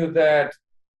telling you that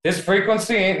this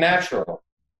frequency ain't natural,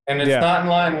 and it's not in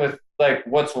line with like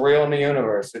what's real in the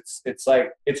universe. It's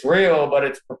like it's real, but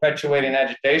it's perpetuating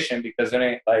agitation because it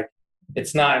ain't like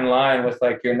it's not in line with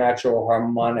like your natural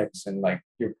harmonics and like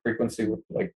your frequency with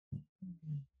like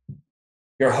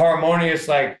your harmonious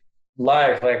like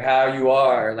life, like how you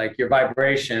are, like your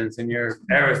vibrations and your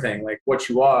everything, like what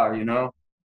you are, you know?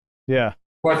 Yeah.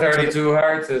 432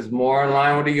 hertz is more in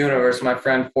line with the universe, my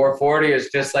friend. 440 is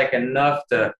just like enough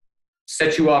to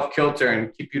set you off kilter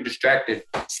and keep you distracted.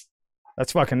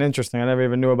 That's fucking interesting. I never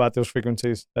even knew about those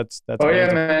frequencies. That's oh amazing.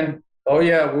 Yeah, man. Oh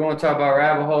yeah, we want to talk about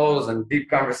rabbit holes and deep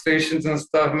conversations and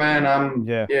stuff, man.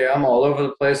 I'm all over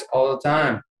the place all the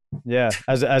time. Yeah,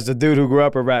 as the dude who grew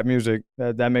up with rap music,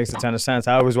 that makes a ton of sense.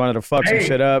 I always wanted to fuck some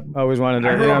shit up. I always wanted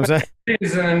to, you know what I'm saying? In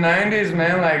the 90s,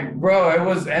 man, like, bro, it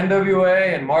was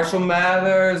NWA and Marshall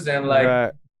Mathers and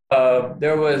like,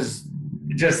 there was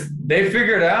just, they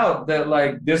figured out that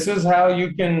like, this is how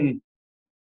you can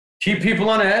keep people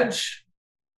on edge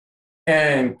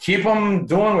and keep them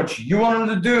doing what you want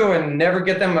them to do and never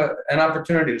get them an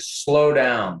opportunity to slow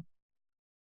down.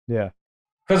 Yeah.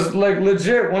 Because, like,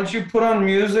 legit, once you put on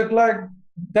music like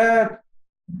that,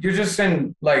 you're just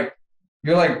in, like,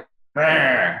 you're like,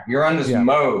 you're on this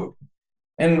mode.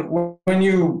 And when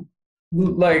you,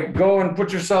 like, go and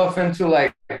put yourself into,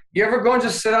 like, you ever go and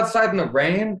just sit outside in the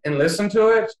rain and listen to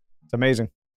it? It's amazing.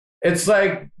 It's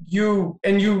like you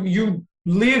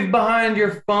leave behind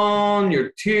your phone,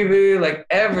 your TV, like,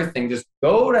 everything. Just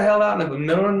go the hell out in the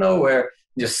middle of nowhere.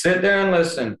 Just sit there and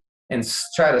listen and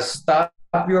try to stop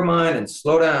your mind and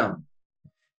slow down.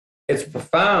 It's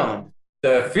profound,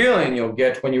 the feeling you'll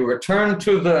get when you return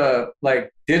to the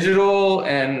like digital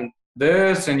and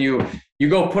this, and you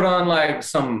go put on like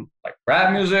some like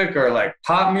rap music or like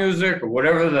pop music or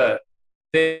whatever the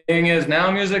thing is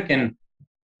now, music, and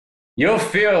you'll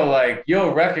feel like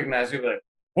you'll recognize, you'll be like,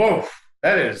 whoa,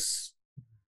 that is,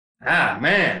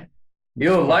 man,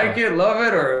 you'll like it, love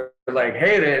it, or like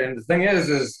hate it. And the thing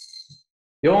is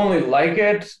you'll only like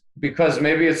it because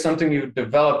maybe it's something you've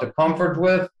developed a comfort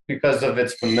with because of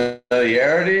its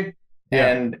familiarity. Yeah.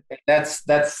 And that's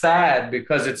sad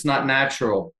because it's not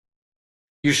natural.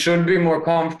 You should be more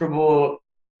comfortable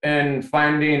in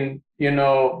finding, you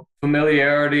know,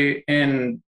 familiarity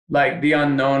in like the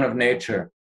unknown of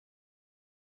nature,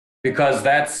 because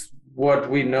that's what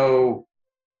we know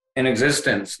in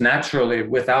existence naturally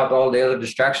without all the other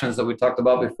distractions that we talked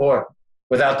about before.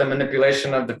 Without the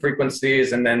manipulation of the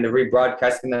frequencies and then the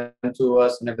rebroadcasting them to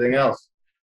us and everything else.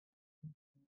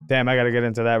 Damn, I got to get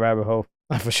into that rabbit hole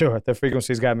for sure. The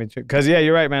frequencies got me. Because, yeah,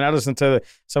 you're right, man. I listen to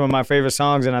some of my favorite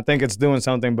songs and I think it's doing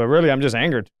something, but really I'm just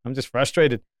angered. I'm just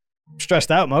frustrated. I'm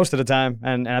stressed out most of the time.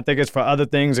 And I think it's for other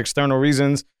things, external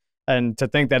reasons. And to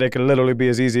think that it could literally be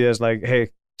as easy as like, hey,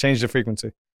 change the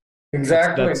frequency.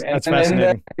 Exactly. That's fascinating.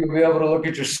 Then you'll be able to look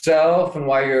at yourself and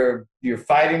why you're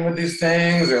fighting with these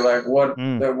things, or like what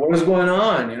is going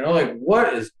on, you know, like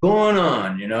what is going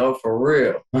on, you know, for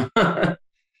real.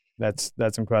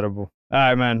 That's incredible. All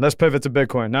right, man, let's pivot to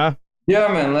Bitcoin, huh? Yeah,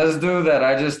 man, let's do that.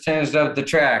 I just changed up the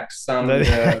tracks. I don't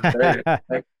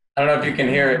know if you can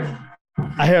hear it.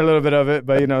 I hear a little bit of it,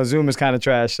 but you know, Zoom is kind of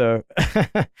trash, so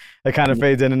it kind of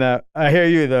fades in and out. I hear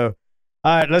you though.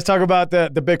 All right, let's talk about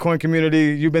the Bitcoin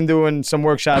community. You've been doing some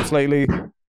workshops lately,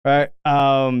 right?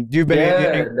 You've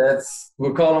been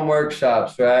we call them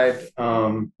workshops, right?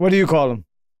 What do you call them?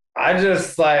 I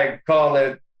just like call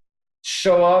it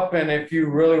show up, and if you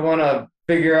really want to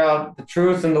figure out the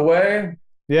truth and the way,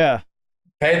 pay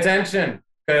attention,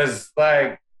 because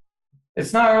like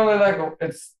it's not really like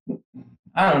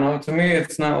I don't know. To me,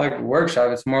 it's not like a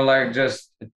workshop. It's more like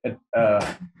just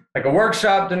like a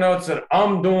workshop denotes that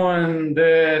I'm doing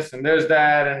this and there's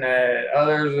that and that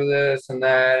others are this and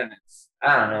that, and it's,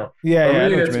 I don't know.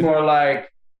 Really, it's more like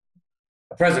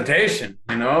a presentation,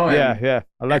 you know? And,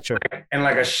 a lecture. And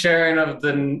like a sharing of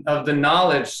the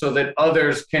knowledge so that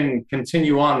others can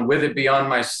continue on with it beyond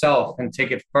myself and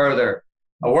take it further.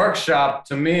 A workshop,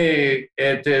 to me,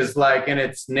 it is like in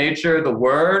its nature, the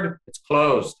word, it's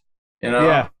closed, you know?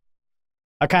 Yeah.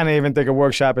 I kind of even think a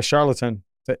workshop is charlatan.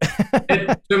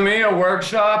 To me, a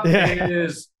workshop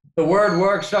is, the word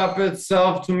workshop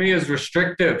itself to me is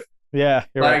restrictive. Yeah,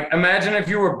 you're like, right. Imagine if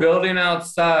you were building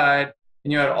outside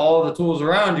and you had all the tools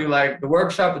around you. Like, the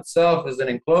workshop itself is an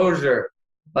enclosure.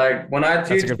 Like, when I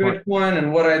teach Bitcoin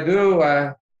and what I do,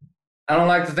 I don't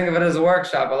like to think of it as a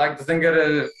workshop. I like to think of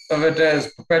it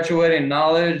as perpetuating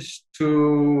knowledge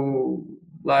to,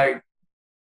 like,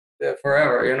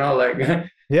 forever, you know, like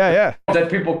Yeah. that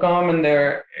people come and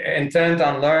they're intent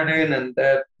on learning, and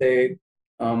that they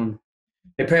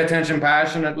pay attention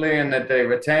passionately, and that they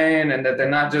retain, and that they're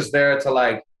not just there to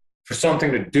like for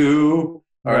something to do,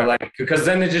 or Right. like because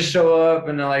then they just show up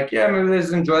and they're like, yeah, maybe they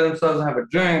just enjoy themselves and have a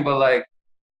drink, but like,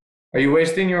 are you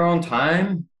wasting your own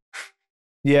time?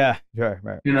 Yeah.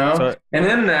 Right. You know, So- and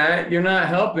in that you're not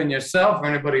helping yourself or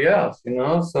anybody else, you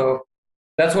know. So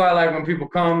that's why, like, when people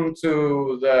come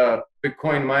to the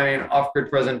Bitcoin mining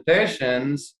off-grid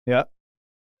presentations, Yeah.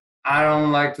 I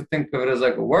don't like to think of it as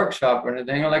like a workshop or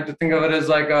anything. I like to think of it as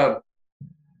like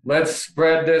let's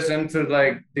spread this into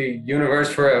like the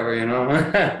universe forever, you know.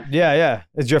 Yeah.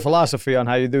 It's your philosophy on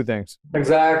how you do things.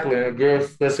 Exactly. I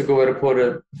guess that's a good way to put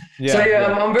it. Yeah. So yeah,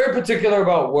 I'm very particular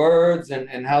about words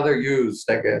and how they're used,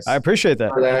 I guess. I appreciate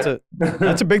that. For that.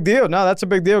 That's a big deal. No, that's a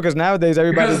big deal because nowadays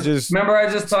everybody Because just remember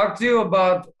I just talked to you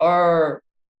about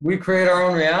we create our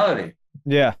own reality,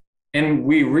 yeah. and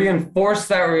we reinforce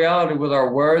that reality with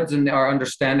our words and our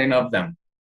understanding of them.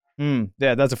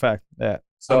 Yeah, that's a fact. Yeah,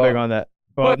 So I'm big on that.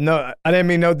 Well, no, I didn't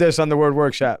mean no diss on the word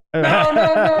workshop. no, it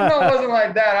wasn't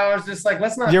like that. I was just like,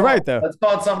 let's not. You're call right, it- though. Let's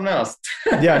call it something else.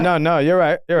 Yeah, no, you're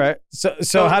right.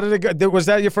 So how did it go? Was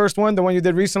that your first one? The one you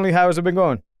did recently? How has it been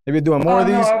going? Have you doing more of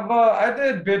these? No, I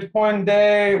did Bitcoin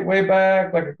Day way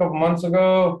back, like a couple months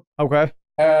ago. Okay.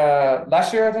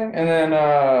 Last year, I think. And then,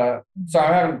 sorry,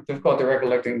 I'm having difficulty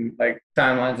recollecting like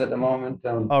timelines at the moment.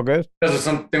 All good. Because of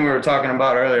something we were talking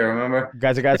about earlier, remember?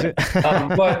 Gotcha.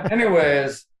 But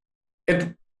anyways,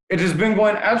 it has been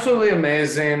going absolutely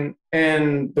amazing.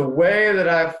 And the way that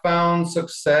I've found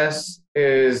success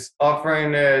is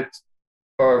offering it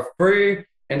for free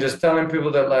and just telling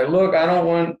people that, like, look, I don't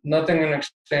want nothing in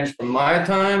exchange for my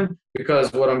time,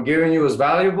 because what I'm giving you is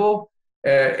valuable.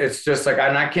 It's just like,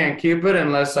 and I can't keep it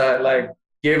unless I like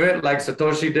give it like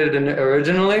Satoshi did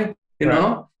originally, you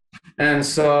know? And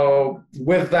so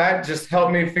with that, just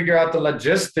help me figure out the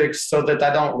logistics so that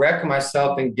I don't wreck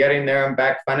myself in getting there and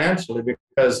back financially.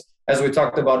 Because as we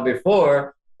talked about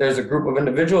before, there's a group of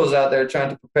individuals out there trying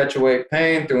to perpetuate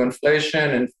pain through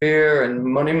inflation and fear and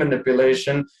money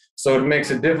manipulation. So it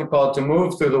makes it difficult to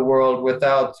move through the world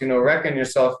without, wrecking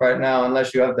yourself right now,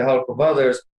 unless you have the help of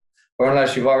others, or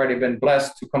unless you've already been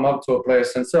blessed to come up to a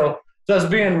place. And so just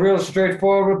being real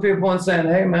straightforward with people and saying,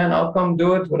 hey man, I'll come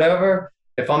do it, whatever.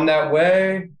 If I'm that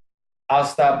way, I'll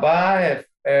stop by.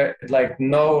 If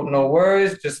no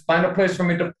worries, just find a place for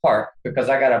me to park, because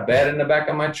I got a bed in the back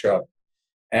of my truck.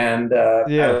 And I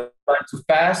like to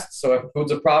fast. So if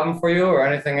food's a problem for you or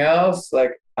anything else,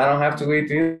 like, I don't have to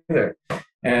eat either.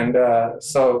 And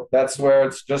so that's where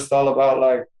it's just all about,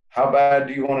 like, how bad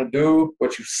do you want to do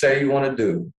what you say you want to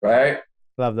do, right?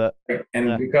 Love that.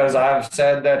 And because I've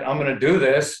said that I'm going to do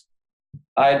this,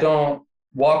 I don't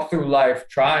walk through life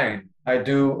trying. I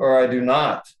do or I do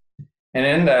not. And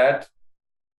in that,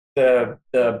 the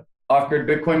off-grid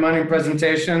Bitcoin mining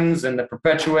presentations and the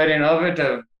perpetuating of it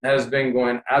has been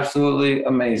going absolutely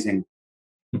amazing.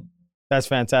 That's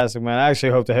fantastic, man. I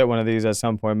actually hope to hit one of these at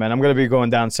some point, man. I'm going to be moving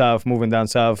down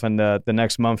south in the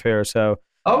next month here. So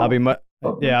I'll be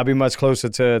much closer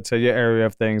to your area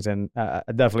of things. And I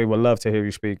definitely would love to hear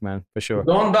you speak, man, for sure.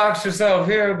 Don't dox yourself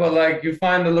here, but like, you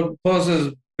find the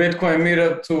closest Bitcoin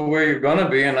meetup to where you're going to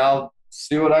be, and I'll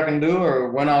see what I can do,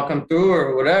 or when I'll come through,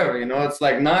 or whatever. It's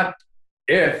like, not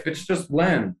if, it's just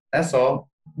when. That's all.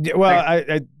 Yeah, well,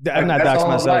 I'm not doxing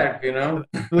myself.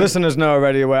 Life, Listeners know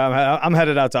already where I'm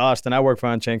headed out to Austin. I work for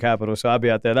Unchained Capital, so I'll be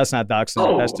out there. That's not doxing.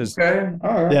 Oh, that's just okay.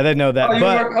 All right. Yeah, they know that.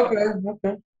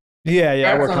 Okay. Yeah,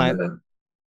 I work That's client.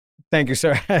 Thank you,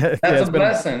 sir. That's a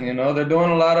blessing. They're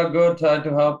doing a lot of good to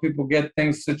help people get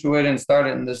things situated and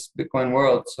started in this Bitcoin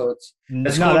world. So it's cool.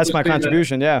 That's my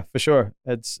contribution. Yeah, for sure.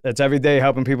 It's every day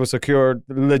helping people secure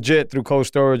legit through cold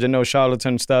storage and no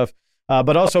charlatan stuff.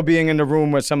 But also being in the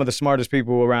room with some of the smartest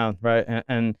people around, right?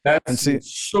 And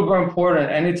super important.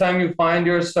 Anytime you find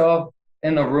yourself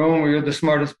in a room where you're the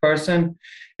smartest person,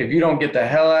 if you don't get the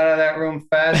hell out of that room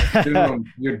fast,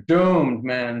 you're doomed,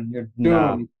 man. You're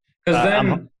doomed. Because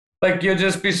then, you'll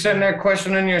just be sitting there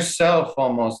questioning yourself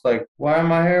almost. Like, why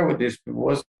am I here with these people?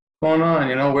 What's going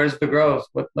on? Where's the growth?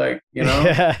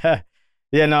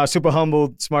 Yeah, no, super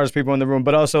humble, smartest people in the room,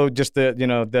 but also just the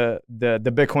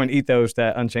Bitcoin ethos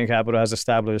that Unchained Capital has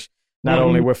established, not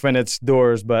only within its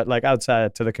doors, but like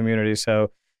outside to the community.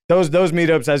 So those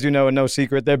meetups, as you know, are no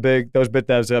secret. They're big. Those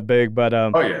BitDevs are big, but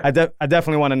I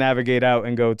definitely want to navigate out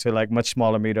and go to like much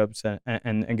smaller meetups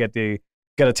and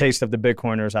get a taste of the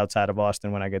Bitcoiners outside of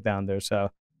Austin when I get down there.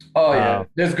 So.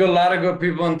 There's a lot of good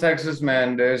people in Texas,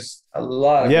 man. There's a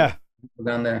lot of good people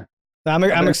down there.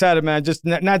 I'm excited, man. Just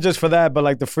not just for that, but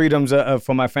like the freedoms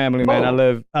for my family, man. I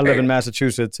live in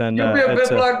Massachusetts, and you'll be a bit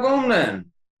Black Boom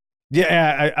then.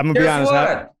 Yeah, I'm gonna be honest.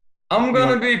 What? I'm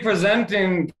gonna be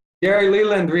presenting. Gary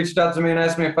Leland reached out to me and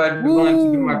asked me if I'd be willing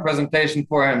to do my presentation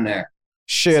for him there.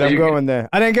 Shit, so I'm going there.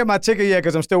 I didn't get my ticket yet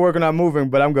because I'm still working on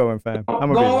moving, but I'm going, fam. Don't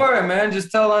worry, man.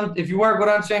 Just tell him if you work with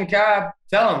Unchained Cap,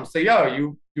 tell him. Say, yo,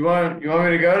 you want me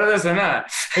to go to this or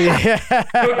not? Yeah.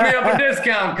 Hook me up a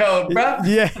discount code, bro.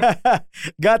 Yeah,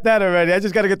 got that already. I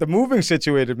just got to get the moving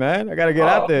situated, man. I got to get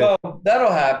out there. Well,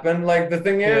 that'll happen. Like the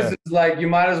thing is like you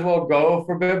might as well go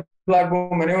for Big Black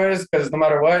Boom anyways, because no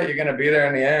matter what, you're gonna be there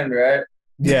in the end, right?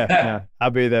 Yeah, I'll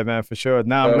be there, man, for sure.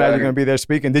 Now I'm glad you're gonna be there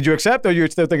speaking. Did you accept, or you're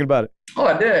still thinking about it? Oh,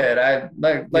 I did.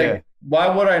 Why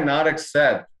would I not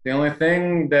accept? The only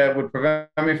thing that would prevent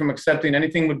me from accepting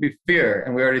anything would be fear,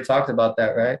 and we already talked about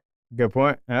that, right? Good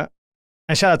point. Yeah.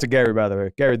 And shout out to Gary, by the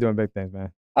way. Gary doing big things,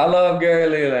 man. I love Gary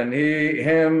Leland.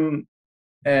 Him,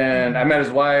 and I met his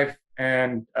wife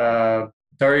and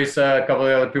Teresa, a couple of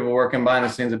the other people working behind the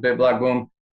scenes at Big Black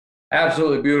Boom.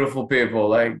 Absolutely beautiful people.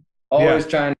 Like always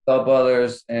trying to help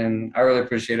others, and I really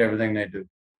appreciate everything they do.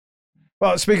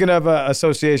 Well, speaking of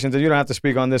associations, and you don't have to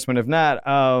speak on this one if not,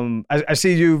 I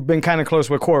see you've been kind of close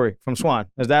with Corey from Swan.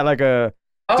 Is that like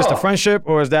just a friendship,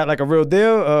 or is that like a real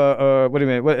deal? Or what do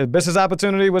you mean? What, a business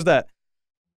opportunity? What's that?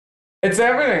 It's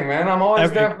everything, man. I'm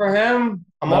always there for him.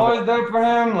 There for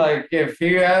him. Like if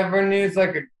he ever needs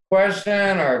like a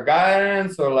question or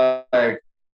guidance or like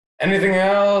anything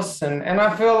else. And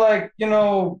I feel like,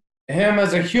 him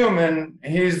as a human,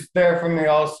 he's there for me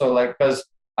also. Like, because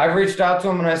I've reached out to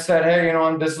him and I said, hey,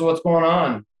 this is what's going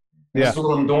on. This is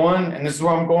what I'm doing and this is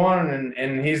where I'm going.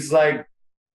 And he's like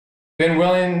been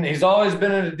willing. He's always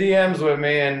been in the DMs with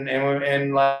me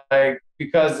and like,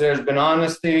 because there's been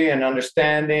honesty and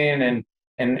understanding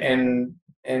and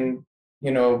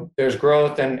there's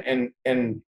growth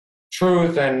and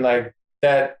truth and like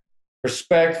that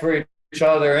respect for each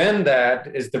other and that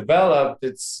is developed.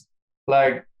 It's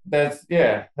like, that's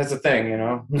the thing,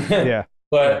 Yeah.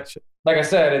 But like I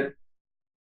said,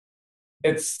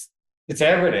 it's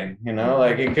everything,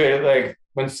 like it could, like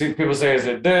when people say, is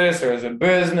it this or is it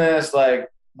business? Like,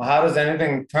 well, how does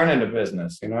anything turn into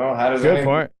business? How does Good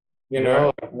point.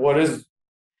 What is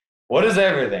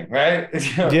everything, right?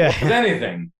 Yeah. What is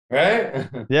anything, right?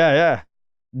 Yeah.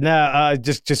 Now,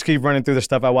 just keep running through the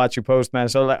stuff I watch you post, man.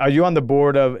 So, like, are you on the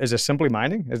board of? Is it Simply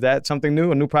Mining? Is that something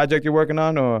new? A new project you're working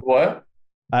on, or what?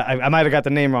 I might have got the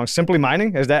name wrong. Simply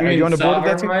Mining? Is that? Are you on the board of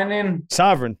that team? Mining?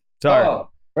 Sovereign. Sorry. Oh,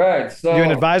 right. So you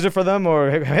an advisor for them, or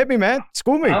hit me, man?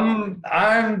 School me.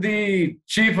 I'm the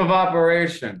chief of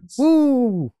operations.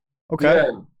 Ooh. Okay.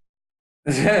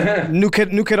 Yeah. New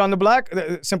kid on the block.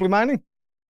 Simply Mining.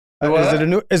 Is it a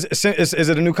new? Is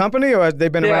it a new company, or have they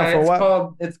been around for a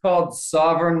while? It's called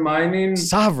Sovereign Mining.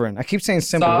 Sovereign. I keep saying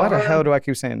Simply. Why the hell do I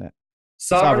keep saying that?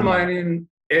 Sovereign Mining.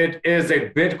 It is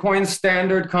a Bitcoin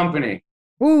standard company.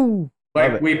 Ooh.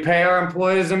 Like we pay our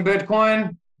employees in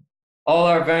Bitcoin, all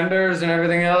our vendors and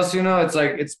everything else.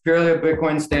 It's purely a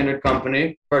Bitcoin standard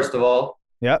company. First of all.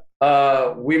 Yep.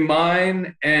 We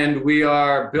mine and we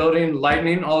are building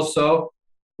Lightning. Also,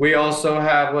 we also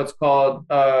have what's called.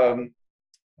 We're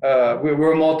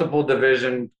a multiple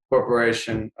division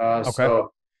corporation.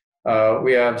 So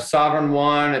we have Sovereign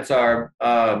One. It's our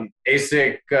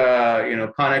ASIC,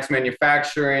 Connex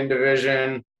manufacturing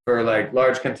division for like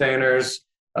large containers,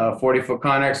 40-foot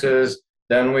Connexes.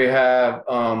 Then we have,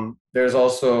 there's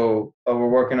also, we're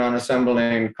working on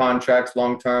assembling contracts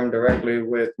long-term directly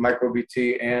with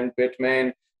MicroBT and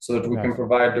Bitmain so that we can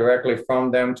provide directly from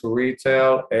them to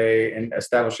retail and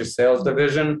establish a sales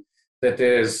division that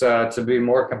is to be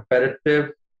more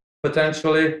competitive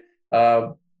potentially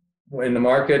in the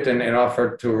market and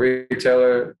offer to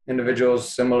retailer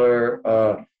individuals similar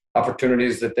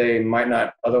opportunities that they might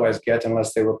not otherwise get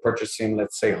unless they were purchasing,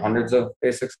 let's say, hundreds of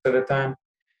ASICs at a time.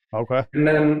 Okay. And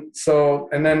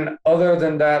then other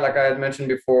than that, like I had mentioned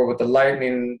before with the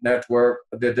Lightning Network,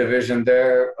 the division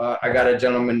there, I got a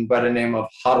gentleman by the name of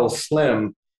Huddle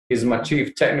Slim. He's my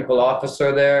chief technical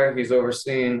officer there. He's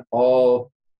overseeing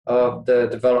all of the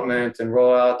development and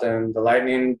rollout and the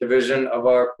Lightning division of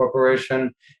our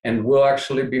corporation. And we'll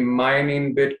actually be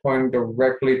mining Bitcoin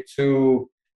directly to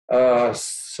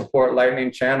support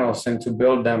Lightning channels and to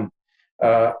build them.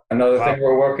 Another thing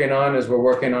we're working on is we're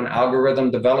working on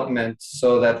algorithm development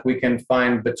so that we can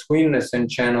find betweenness in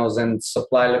channels and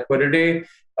supply liquidity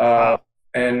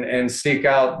and seek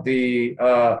out the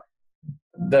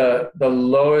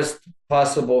lowest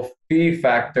possible fee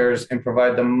factors and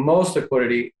provide the most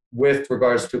liquidity with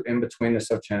regards to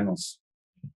in-betweenness of channels.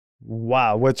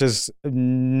 Wow, which is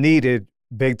needed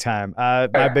Big time.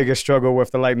 My biggest struggle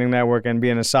with the Lightning Network and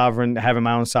being a sovereign, having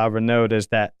my own sovereign node, is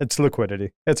that it's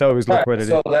liquidity. It's always liquidity.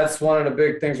 So that's one of the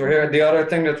big things we're here. The other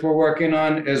thing that we're working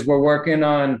on is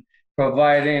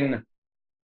providing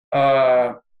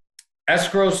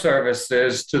escrow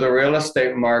services to the real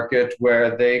estate market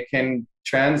where they can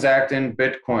transact in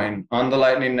Bitcoin on the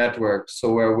Lightning Network.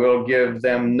 So where we'll give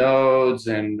them nodes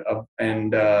and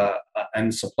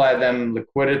supply them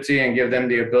liquidity and give them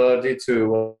the ability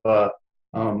to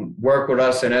work with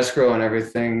us in escrow and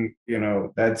everything.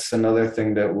 That's another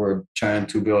thing that we're trying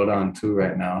to build on too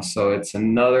right now. So it's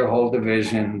another whole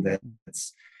division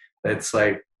that's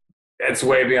like, it's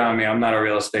way beyond me. I'm not a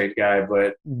real estate guy,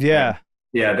 but yeah,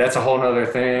 that's a whole nother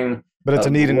thing. But it's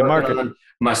a need in the market.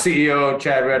 My CEO,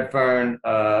 Chad Redfern,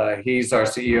 he's our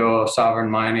CEO of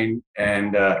Sovereign Mining,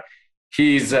 and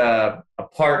he's a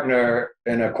partner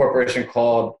in a corporation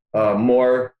called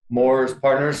Moore's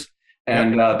Partners,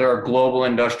 and they're a global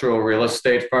industrial real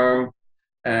estate firm.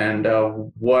 And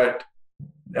what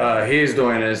he's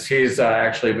doing is he's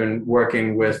actually been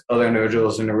working with other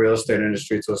individuals in the real estate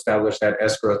industry to establish that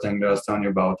escrow thing that I was telling you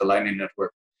about with the Lightning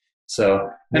Network. So,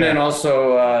 and then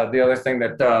also the other thing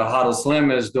that Hodl Slim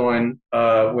is doing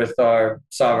with our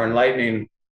Sovereign Lightning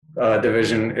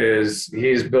division is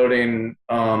he's building,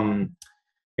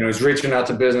 he's reaching out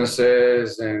to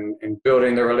businesses and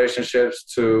building the relationships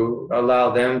to allow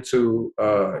them to,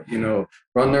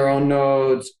 run their own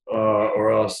nodes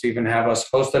or else even have us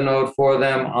host a node for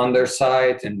them on their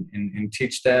site and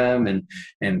teach them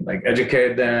and like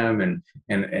educate them and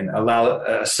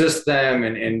assist them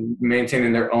in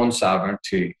maintaining their own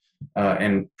sovereignty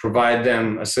and provide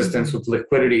them assistance with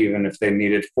liquidity even if they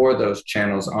need it for those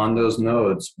channels on those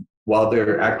nodes while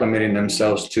they're acclimating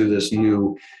themselves to this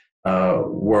new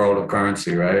world of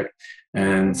currency, right?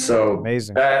 And so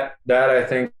amazing. That I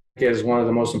think is one of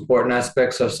the most important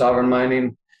aspects of sovereign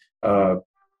mining,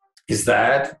 is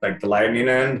that like the Lightning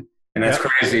end. And that's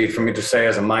crazy for me to say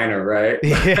as a miner, right?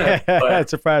 Yeah,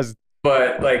 that's surprising.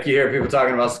 But like you hear people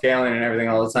talking about scaling and everything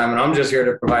all the time, and I'm just here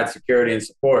to provide security and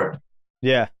support.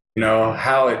 Yeah.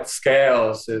 How it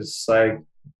scales is like,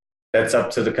 that's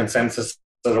up to the consensus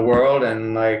of the world.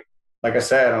 And like I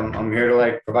said, I'm here to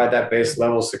like provide that base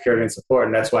level security and support.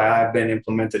 And that's why I've been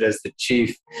implemented as the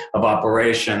chief of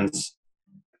operations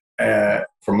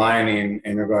for mining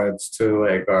in regards to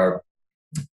like our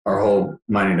whole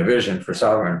mining division for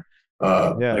Sovereign.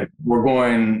 Like we're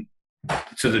going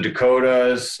to the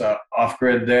Dakotas, off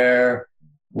grid there.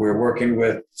 We're working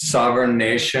with sovereign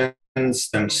nations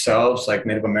themselves, like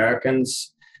Native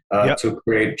Americans, to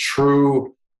create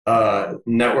true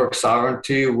network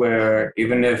sovereignty where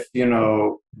even if,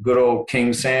 good old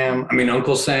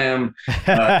Uncle Sam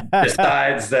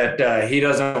decides that he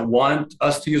doesn't want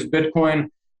us to use Bitcoin,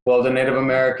 well, the Native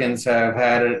Americans have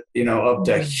had it, up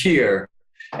to here.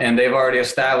 And they've already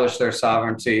established their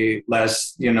sovereignty,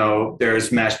 lest,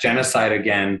 there's mass genocide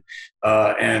again.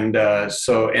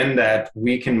 So in that,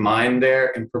 we can mine there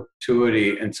in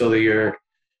perpetuity until the year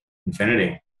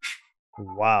infinity.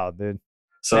 Wow, dude.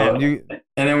 So, and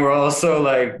then we're also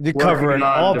like covering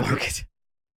all markets.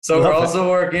 So we're also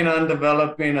working on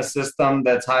developing a system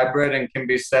that's hybrid and can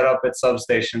be set up at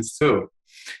substations too.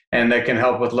 And that can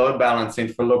help with load balancing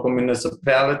for local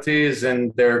municipalities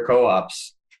and their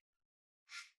co-ops.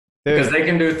 Because they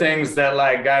can do things that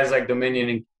like guys like Dominion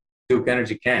and Duke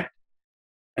Energy can't.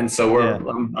 And so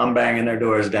I'm banging their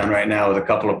doors down right now with a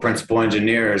couple of principal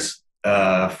engineers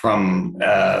from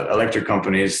electric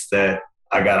companies that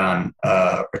I got on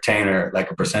retainer, like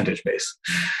a percentage base.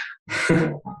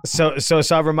 So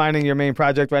sovereign mining, your main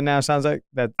project right now, sounds like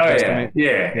that.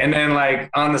 Yeah. And then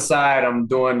like on the side, I'm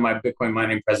doing my Bitcoin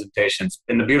mining presentations.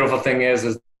 And the beautiful thing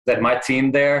is that my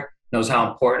team there knows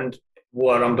how important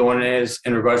what I'm doing is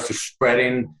in regards to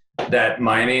spreading that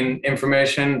mining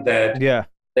information, that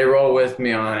they roll with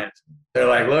me on it. They're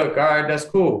like, look, all right, that's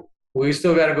cool. We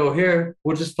still got to go here.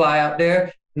 We'll just fly out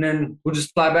there and then we'll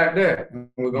just fly back there.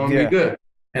 We're going to be good.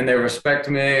 And they respect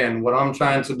me and what I'm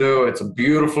trying to do. It's a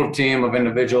beautiful team of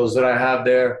individuals that I have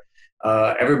there.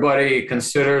 Everybody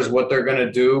considers what they're going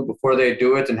to do before they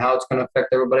do it and how it's going to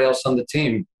affect everybody else on the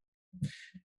team.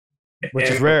 Which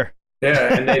is rare.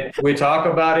 Yeah, and we talk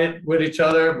about it with each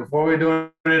other before we do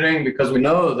anything because we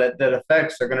know that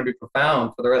effects are going to be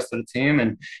profound for the rest of the team.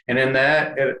 And in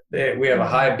that, we have a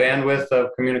high bandwidth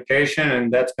of communication,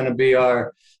 and that's going to be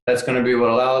what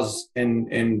allows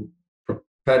and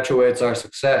perpetuates our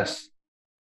success.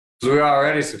 Because we're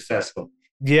already successful.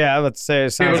 Yeah, let's say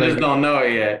it sounds people just don't know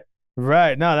it yet.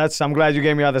 Right. No, I'm glad you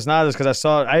gave me all this knowledge because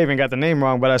I even got the name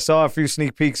wrong, but I saw a few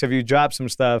sneak peeks of you drop some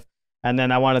stuff. And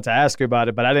then I wanted to ask you about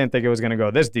it, but I didn't think it was going to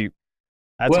go this deep.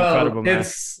 That's incredible,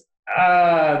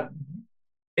 man.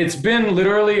 It's been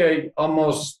literally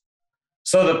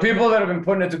so the people that have been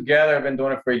putting it together have been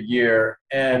doing it for a year,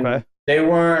 and they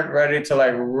weren't ready to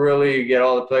like really get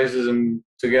all the places and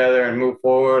together and move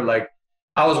forward. Like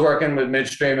I was working with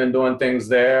Midstream and doing things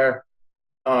there.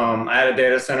 I had a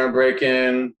data center break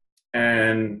in,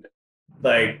 and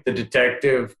like the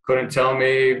detective couldn't tell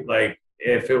me like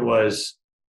if it was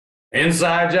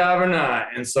inside job or not.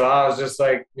 And so I was just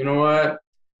like, you know what?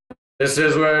 This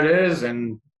is where it is.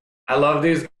 And I love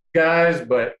these guys,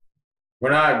 but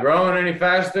we're not growing any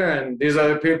faster. And these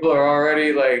other people are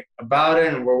already like about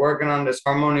it. And we're working on this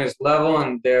harmonious level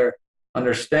and they're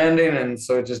understanding. And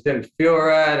so it just didn't feel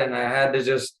right. And I had to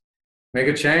just make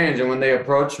a change. And when they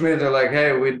approached me, they're like,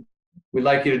 hey, we'd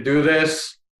like you to do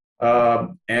this.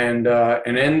 And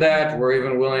in that, we're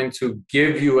even willing to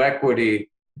give you equity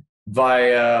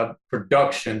via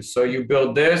production. So you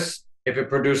build this, if it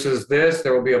produces this,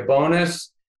 there will be a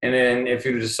bonus. And then if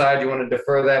you decide you want to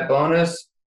defer that bonus,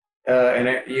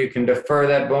 you can defer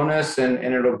that bonus and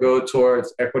it'll go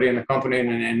towards equity in the company.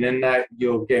 And in that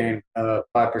you'll gain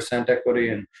 5%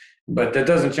 equity. But that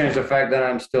doesn't change the fact that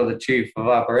I'm still the chief of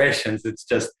operations. It's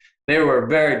just, they were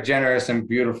very generous and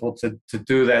beautiful to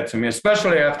do that to me,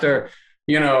 especially after,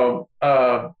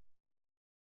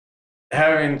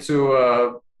 having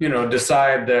to,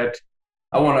 decide that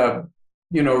I want to,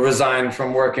 resign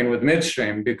from working with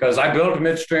Midstream, because I built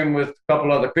Midstream with a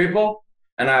couple other people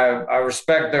and I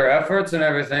respect their efforts and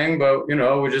everything, but,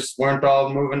 we just weren't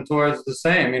all moving towards the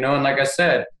same, and like I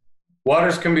said,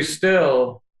 waters can be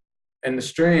still and the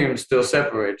stream still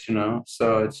separates,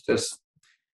 so it's just,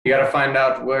 you got to find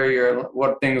out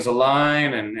what things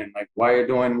align and like why you're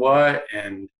doing what.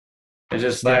 And it's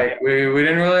just like, we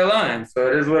didn't really align. So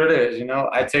it is what it is.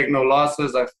 I take no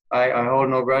losses. I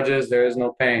hold no grudges. There is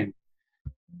no pain.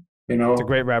 It's a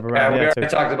great wrap around. We already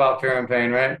talked about fear and pain,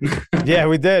 right? Yeah,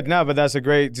 we did. No, but that's a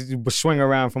great swing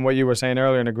around from what you were saying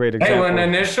earlier and a great example. Hey, when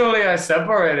initially I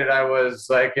separated, I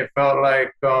was like, it felt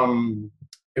like,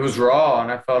 it was raw,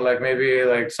 and I felt like maybe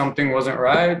like something wasn't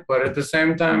right. But at the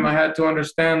same time, I had to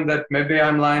understand that maybe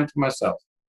I'm lying to myself.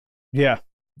 Yeah.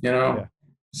 Yeah.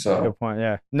 So good point.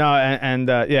 Yeah. No, and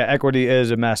equity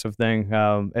is a massive thing.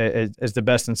 It's the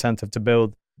best incentive to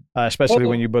build, especially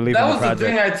when you believe in the project. That was the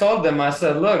thing I told them. I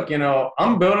said, look,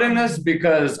 I'm building this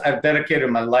because I've dedicated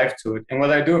my life to it, and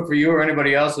whether I do it for you or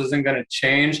anybody else isn't going to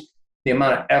change the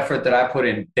amount of effort that I put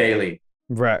in daily.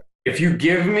 Right. If you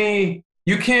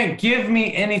can't give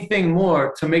me anything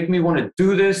more to make me want to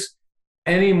do this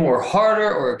any more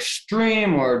harder or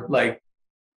extreme or like,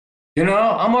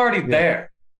 I'm already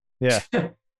there. Yeah.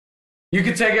 You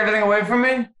could take everything away from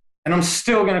me and I'm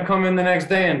still going to come in the next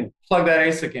day and plug that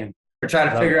ASIC in or try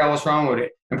to figure out what's wrong with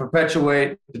it and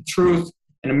perpetuate the truth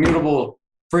and immutable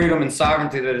freedom and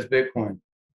sovereignty that is Bitcoin.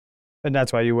 And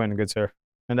that's why you win, good sir.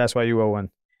 And that's why you will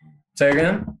win. Say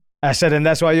again? I said, and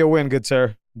that's why you'll win, good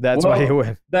sir. That's why you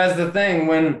win. That's the thing.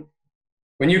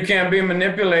 When you can't be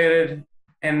manipulated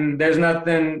and there's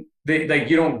nothing, like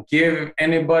you don't give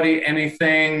anybody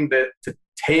anything to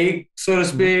take, so to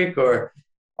speak, or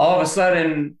all of a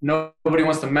sudden nobody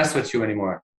wants to mess with you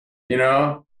anymore.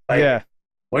 Like,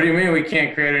 what do you mean we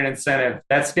can't create an incentive?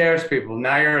 That scares people.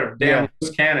 Now you're a damn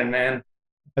loose cannon, man.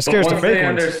 It scares the fake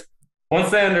ones.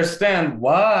 Once they understand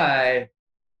why,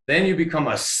 then you become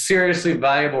a seriously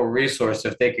valuable resource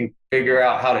if they can figure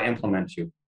out how to implement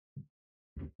you.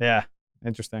 Yeah,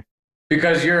 interesting.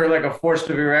 Because you're like a force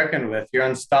to be reckoned with. You're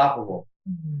unstoppable.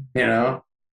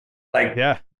 Like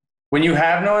when you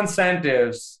have no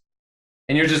incentives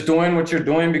and you're just doing what you're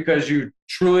doing because you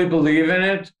truly believe in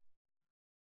it,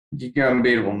 you're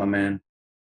unbeatable, my man.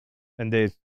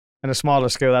 Indeed. And a smaller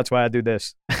scale, that's why I do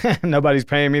this. Nobody's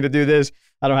paying me to do this.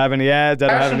 I don't have any ads. I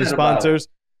don't have any sponsors.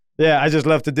 Yeah, I just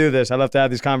love to do this. I love to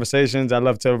have these conversations. I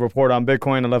love to report on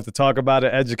Bitcoin. I love to talk about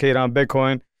it, educate on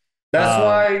Bitcoin. That's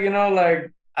why,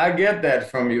 like, I get that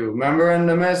from you. Remember in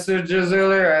the messages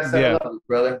earlier? I said, I love you,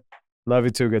 brother. Love you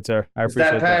too, good sir. I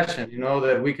appreciate that passion,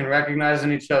 that we can recognize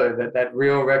in each other, that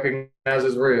real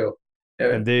recognizes real.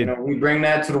 Indeed. We bring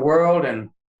that to the world and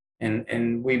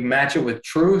we match it with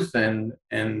truth, and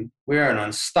we are an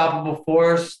unstoppable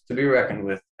force to be reckoned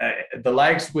with. The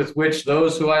likes with which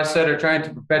those who I said are trying to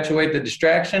perpetuate the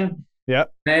distraction,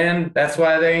 man, that's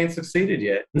why they ain't succeeded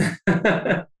yet.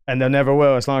 And they never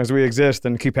will, as long as we exist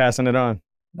and keep passing it on.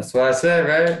 That's what I said,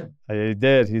 right? You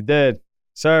did.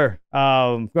 Sir,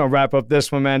 I'm going to wrap up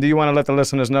this one, man. Do you want to let the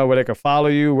listeners know where they can follow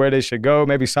you, where they should go?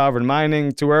 Maybe Sovereign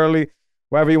Mining, too early,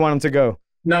 wherever you want them to go.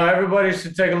 No, everybody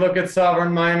should take a look at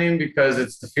Sovereign Mining because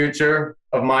it's the future.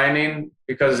 of mining,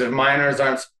 because if miners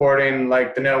aren't supporting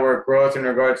like the network growth in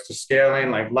regards to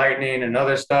scaling, like Lightning and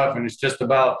other stuff, and it's just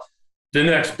about the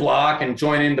next block and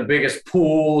joining the biggest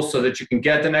pool so that you can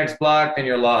get the next block, then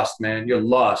you're lost, man. You're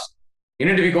lost. You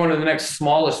need to be going to the next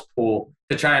smallest pool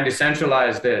to try and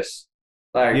decentralize this.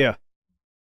 Like,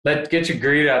 get your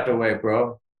greed out the way,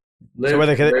 bro. Live So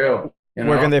where real,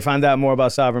 can they find out more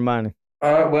about Sovereign Mining?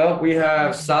 Well, we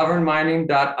have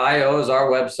sovereignmining.io is our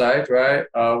website, right?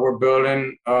 We're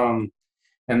building, and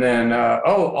then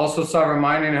also Sovereign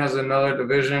Mining has another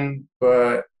division,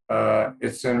 but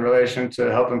it's in relation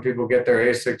to helping people get their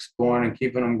ASICs going and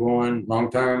keeping them going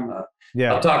long term.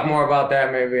 I'll talk more about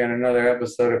that maybe in another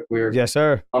episode if we're. Yes,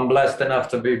 sir. I'm blessed enough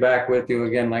to be back with you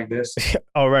again like this.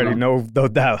 Already, no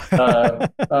doubt.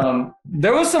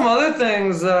 There was some other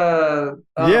things.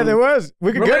 Yeah, there was.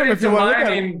 We could get them if you want to look at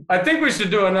them. I think we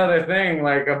should do another thing,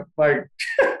 like.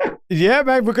 Yeah,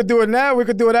 man, we could do it now. We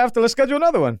could do it after. Let's schedule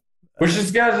another one. We should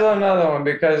schedule another one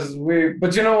because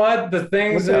but you know what? The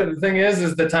thing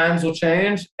is the times will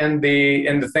change and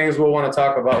the things we'll want to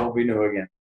talk about will be new again.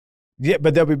 Yeah,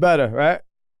 but they'll be better, right?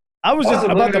 I was just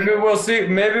about maybe we'll see.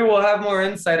 Maybe we'll have more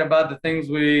insight about the things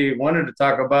we wanted to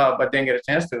talk about, but didn't get a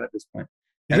chance to at this point.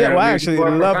 And well, I actually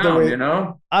love the way, you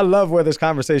know? I love where this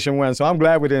conversation went, so I'm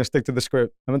glad we didn't stick to the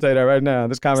script. I'm gonna tell you that right now.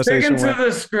 This conversation Sticking to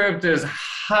the script is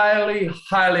highly,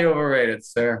 highly overrated,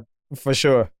 sir. For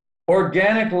sure.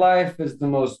 Organic life is the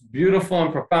most beautiful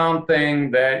and profound thing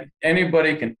that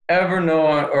anybody can ever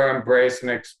know or embrace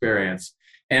and experience.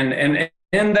 And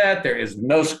in that, there is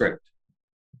no script.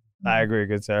 I agree,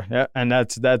 good sir. Yeah, and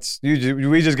that's we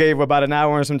just gave about an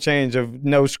hour and some change of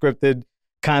no scripted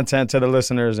content to the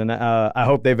listeners, and I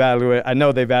hope they value it. I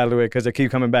know they value it because they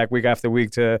keep coming back week after week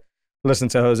to listen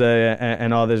to Jose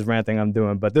and all this ranting I'm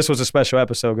doing. But this was a special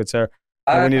episode, good sir.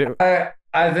 I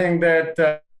think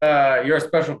that you're a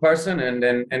special person, and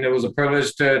it was a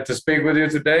privilege to speak with you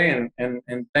today,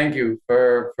 and thank you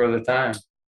for the time.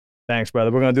 Thanks,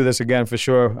 brother. We're going to do this again for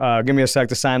sure. Give me a sec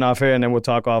to sign off here, and then we'll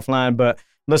talk offline. But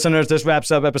listeners, this wraps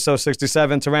up episode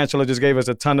 67. Tarantula just gave us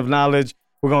a ton of knowledge.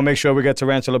 We're going to make sure we get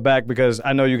Tarantula back because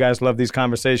I know you guys love these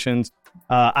conversations.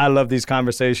 I love these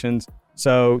conversations.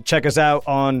 So check us out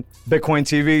on Bitcoin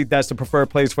TV. That's the preferred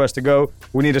place for us to go.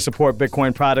 We need to support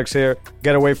Bitcoin products here.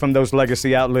 Get away from those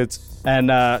legacy outlets. And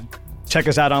check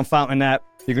us out on Fountain app.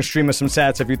 You can stream us some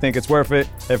sats if you think it's worth it.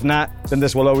 If not, then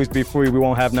this will always be free. We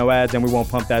won't have no ads and we won't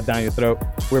pump that down your throat.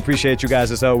 We appreciate you guys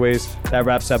as always. That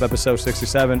wraps up episode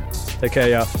 67. Take care,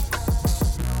 y'all.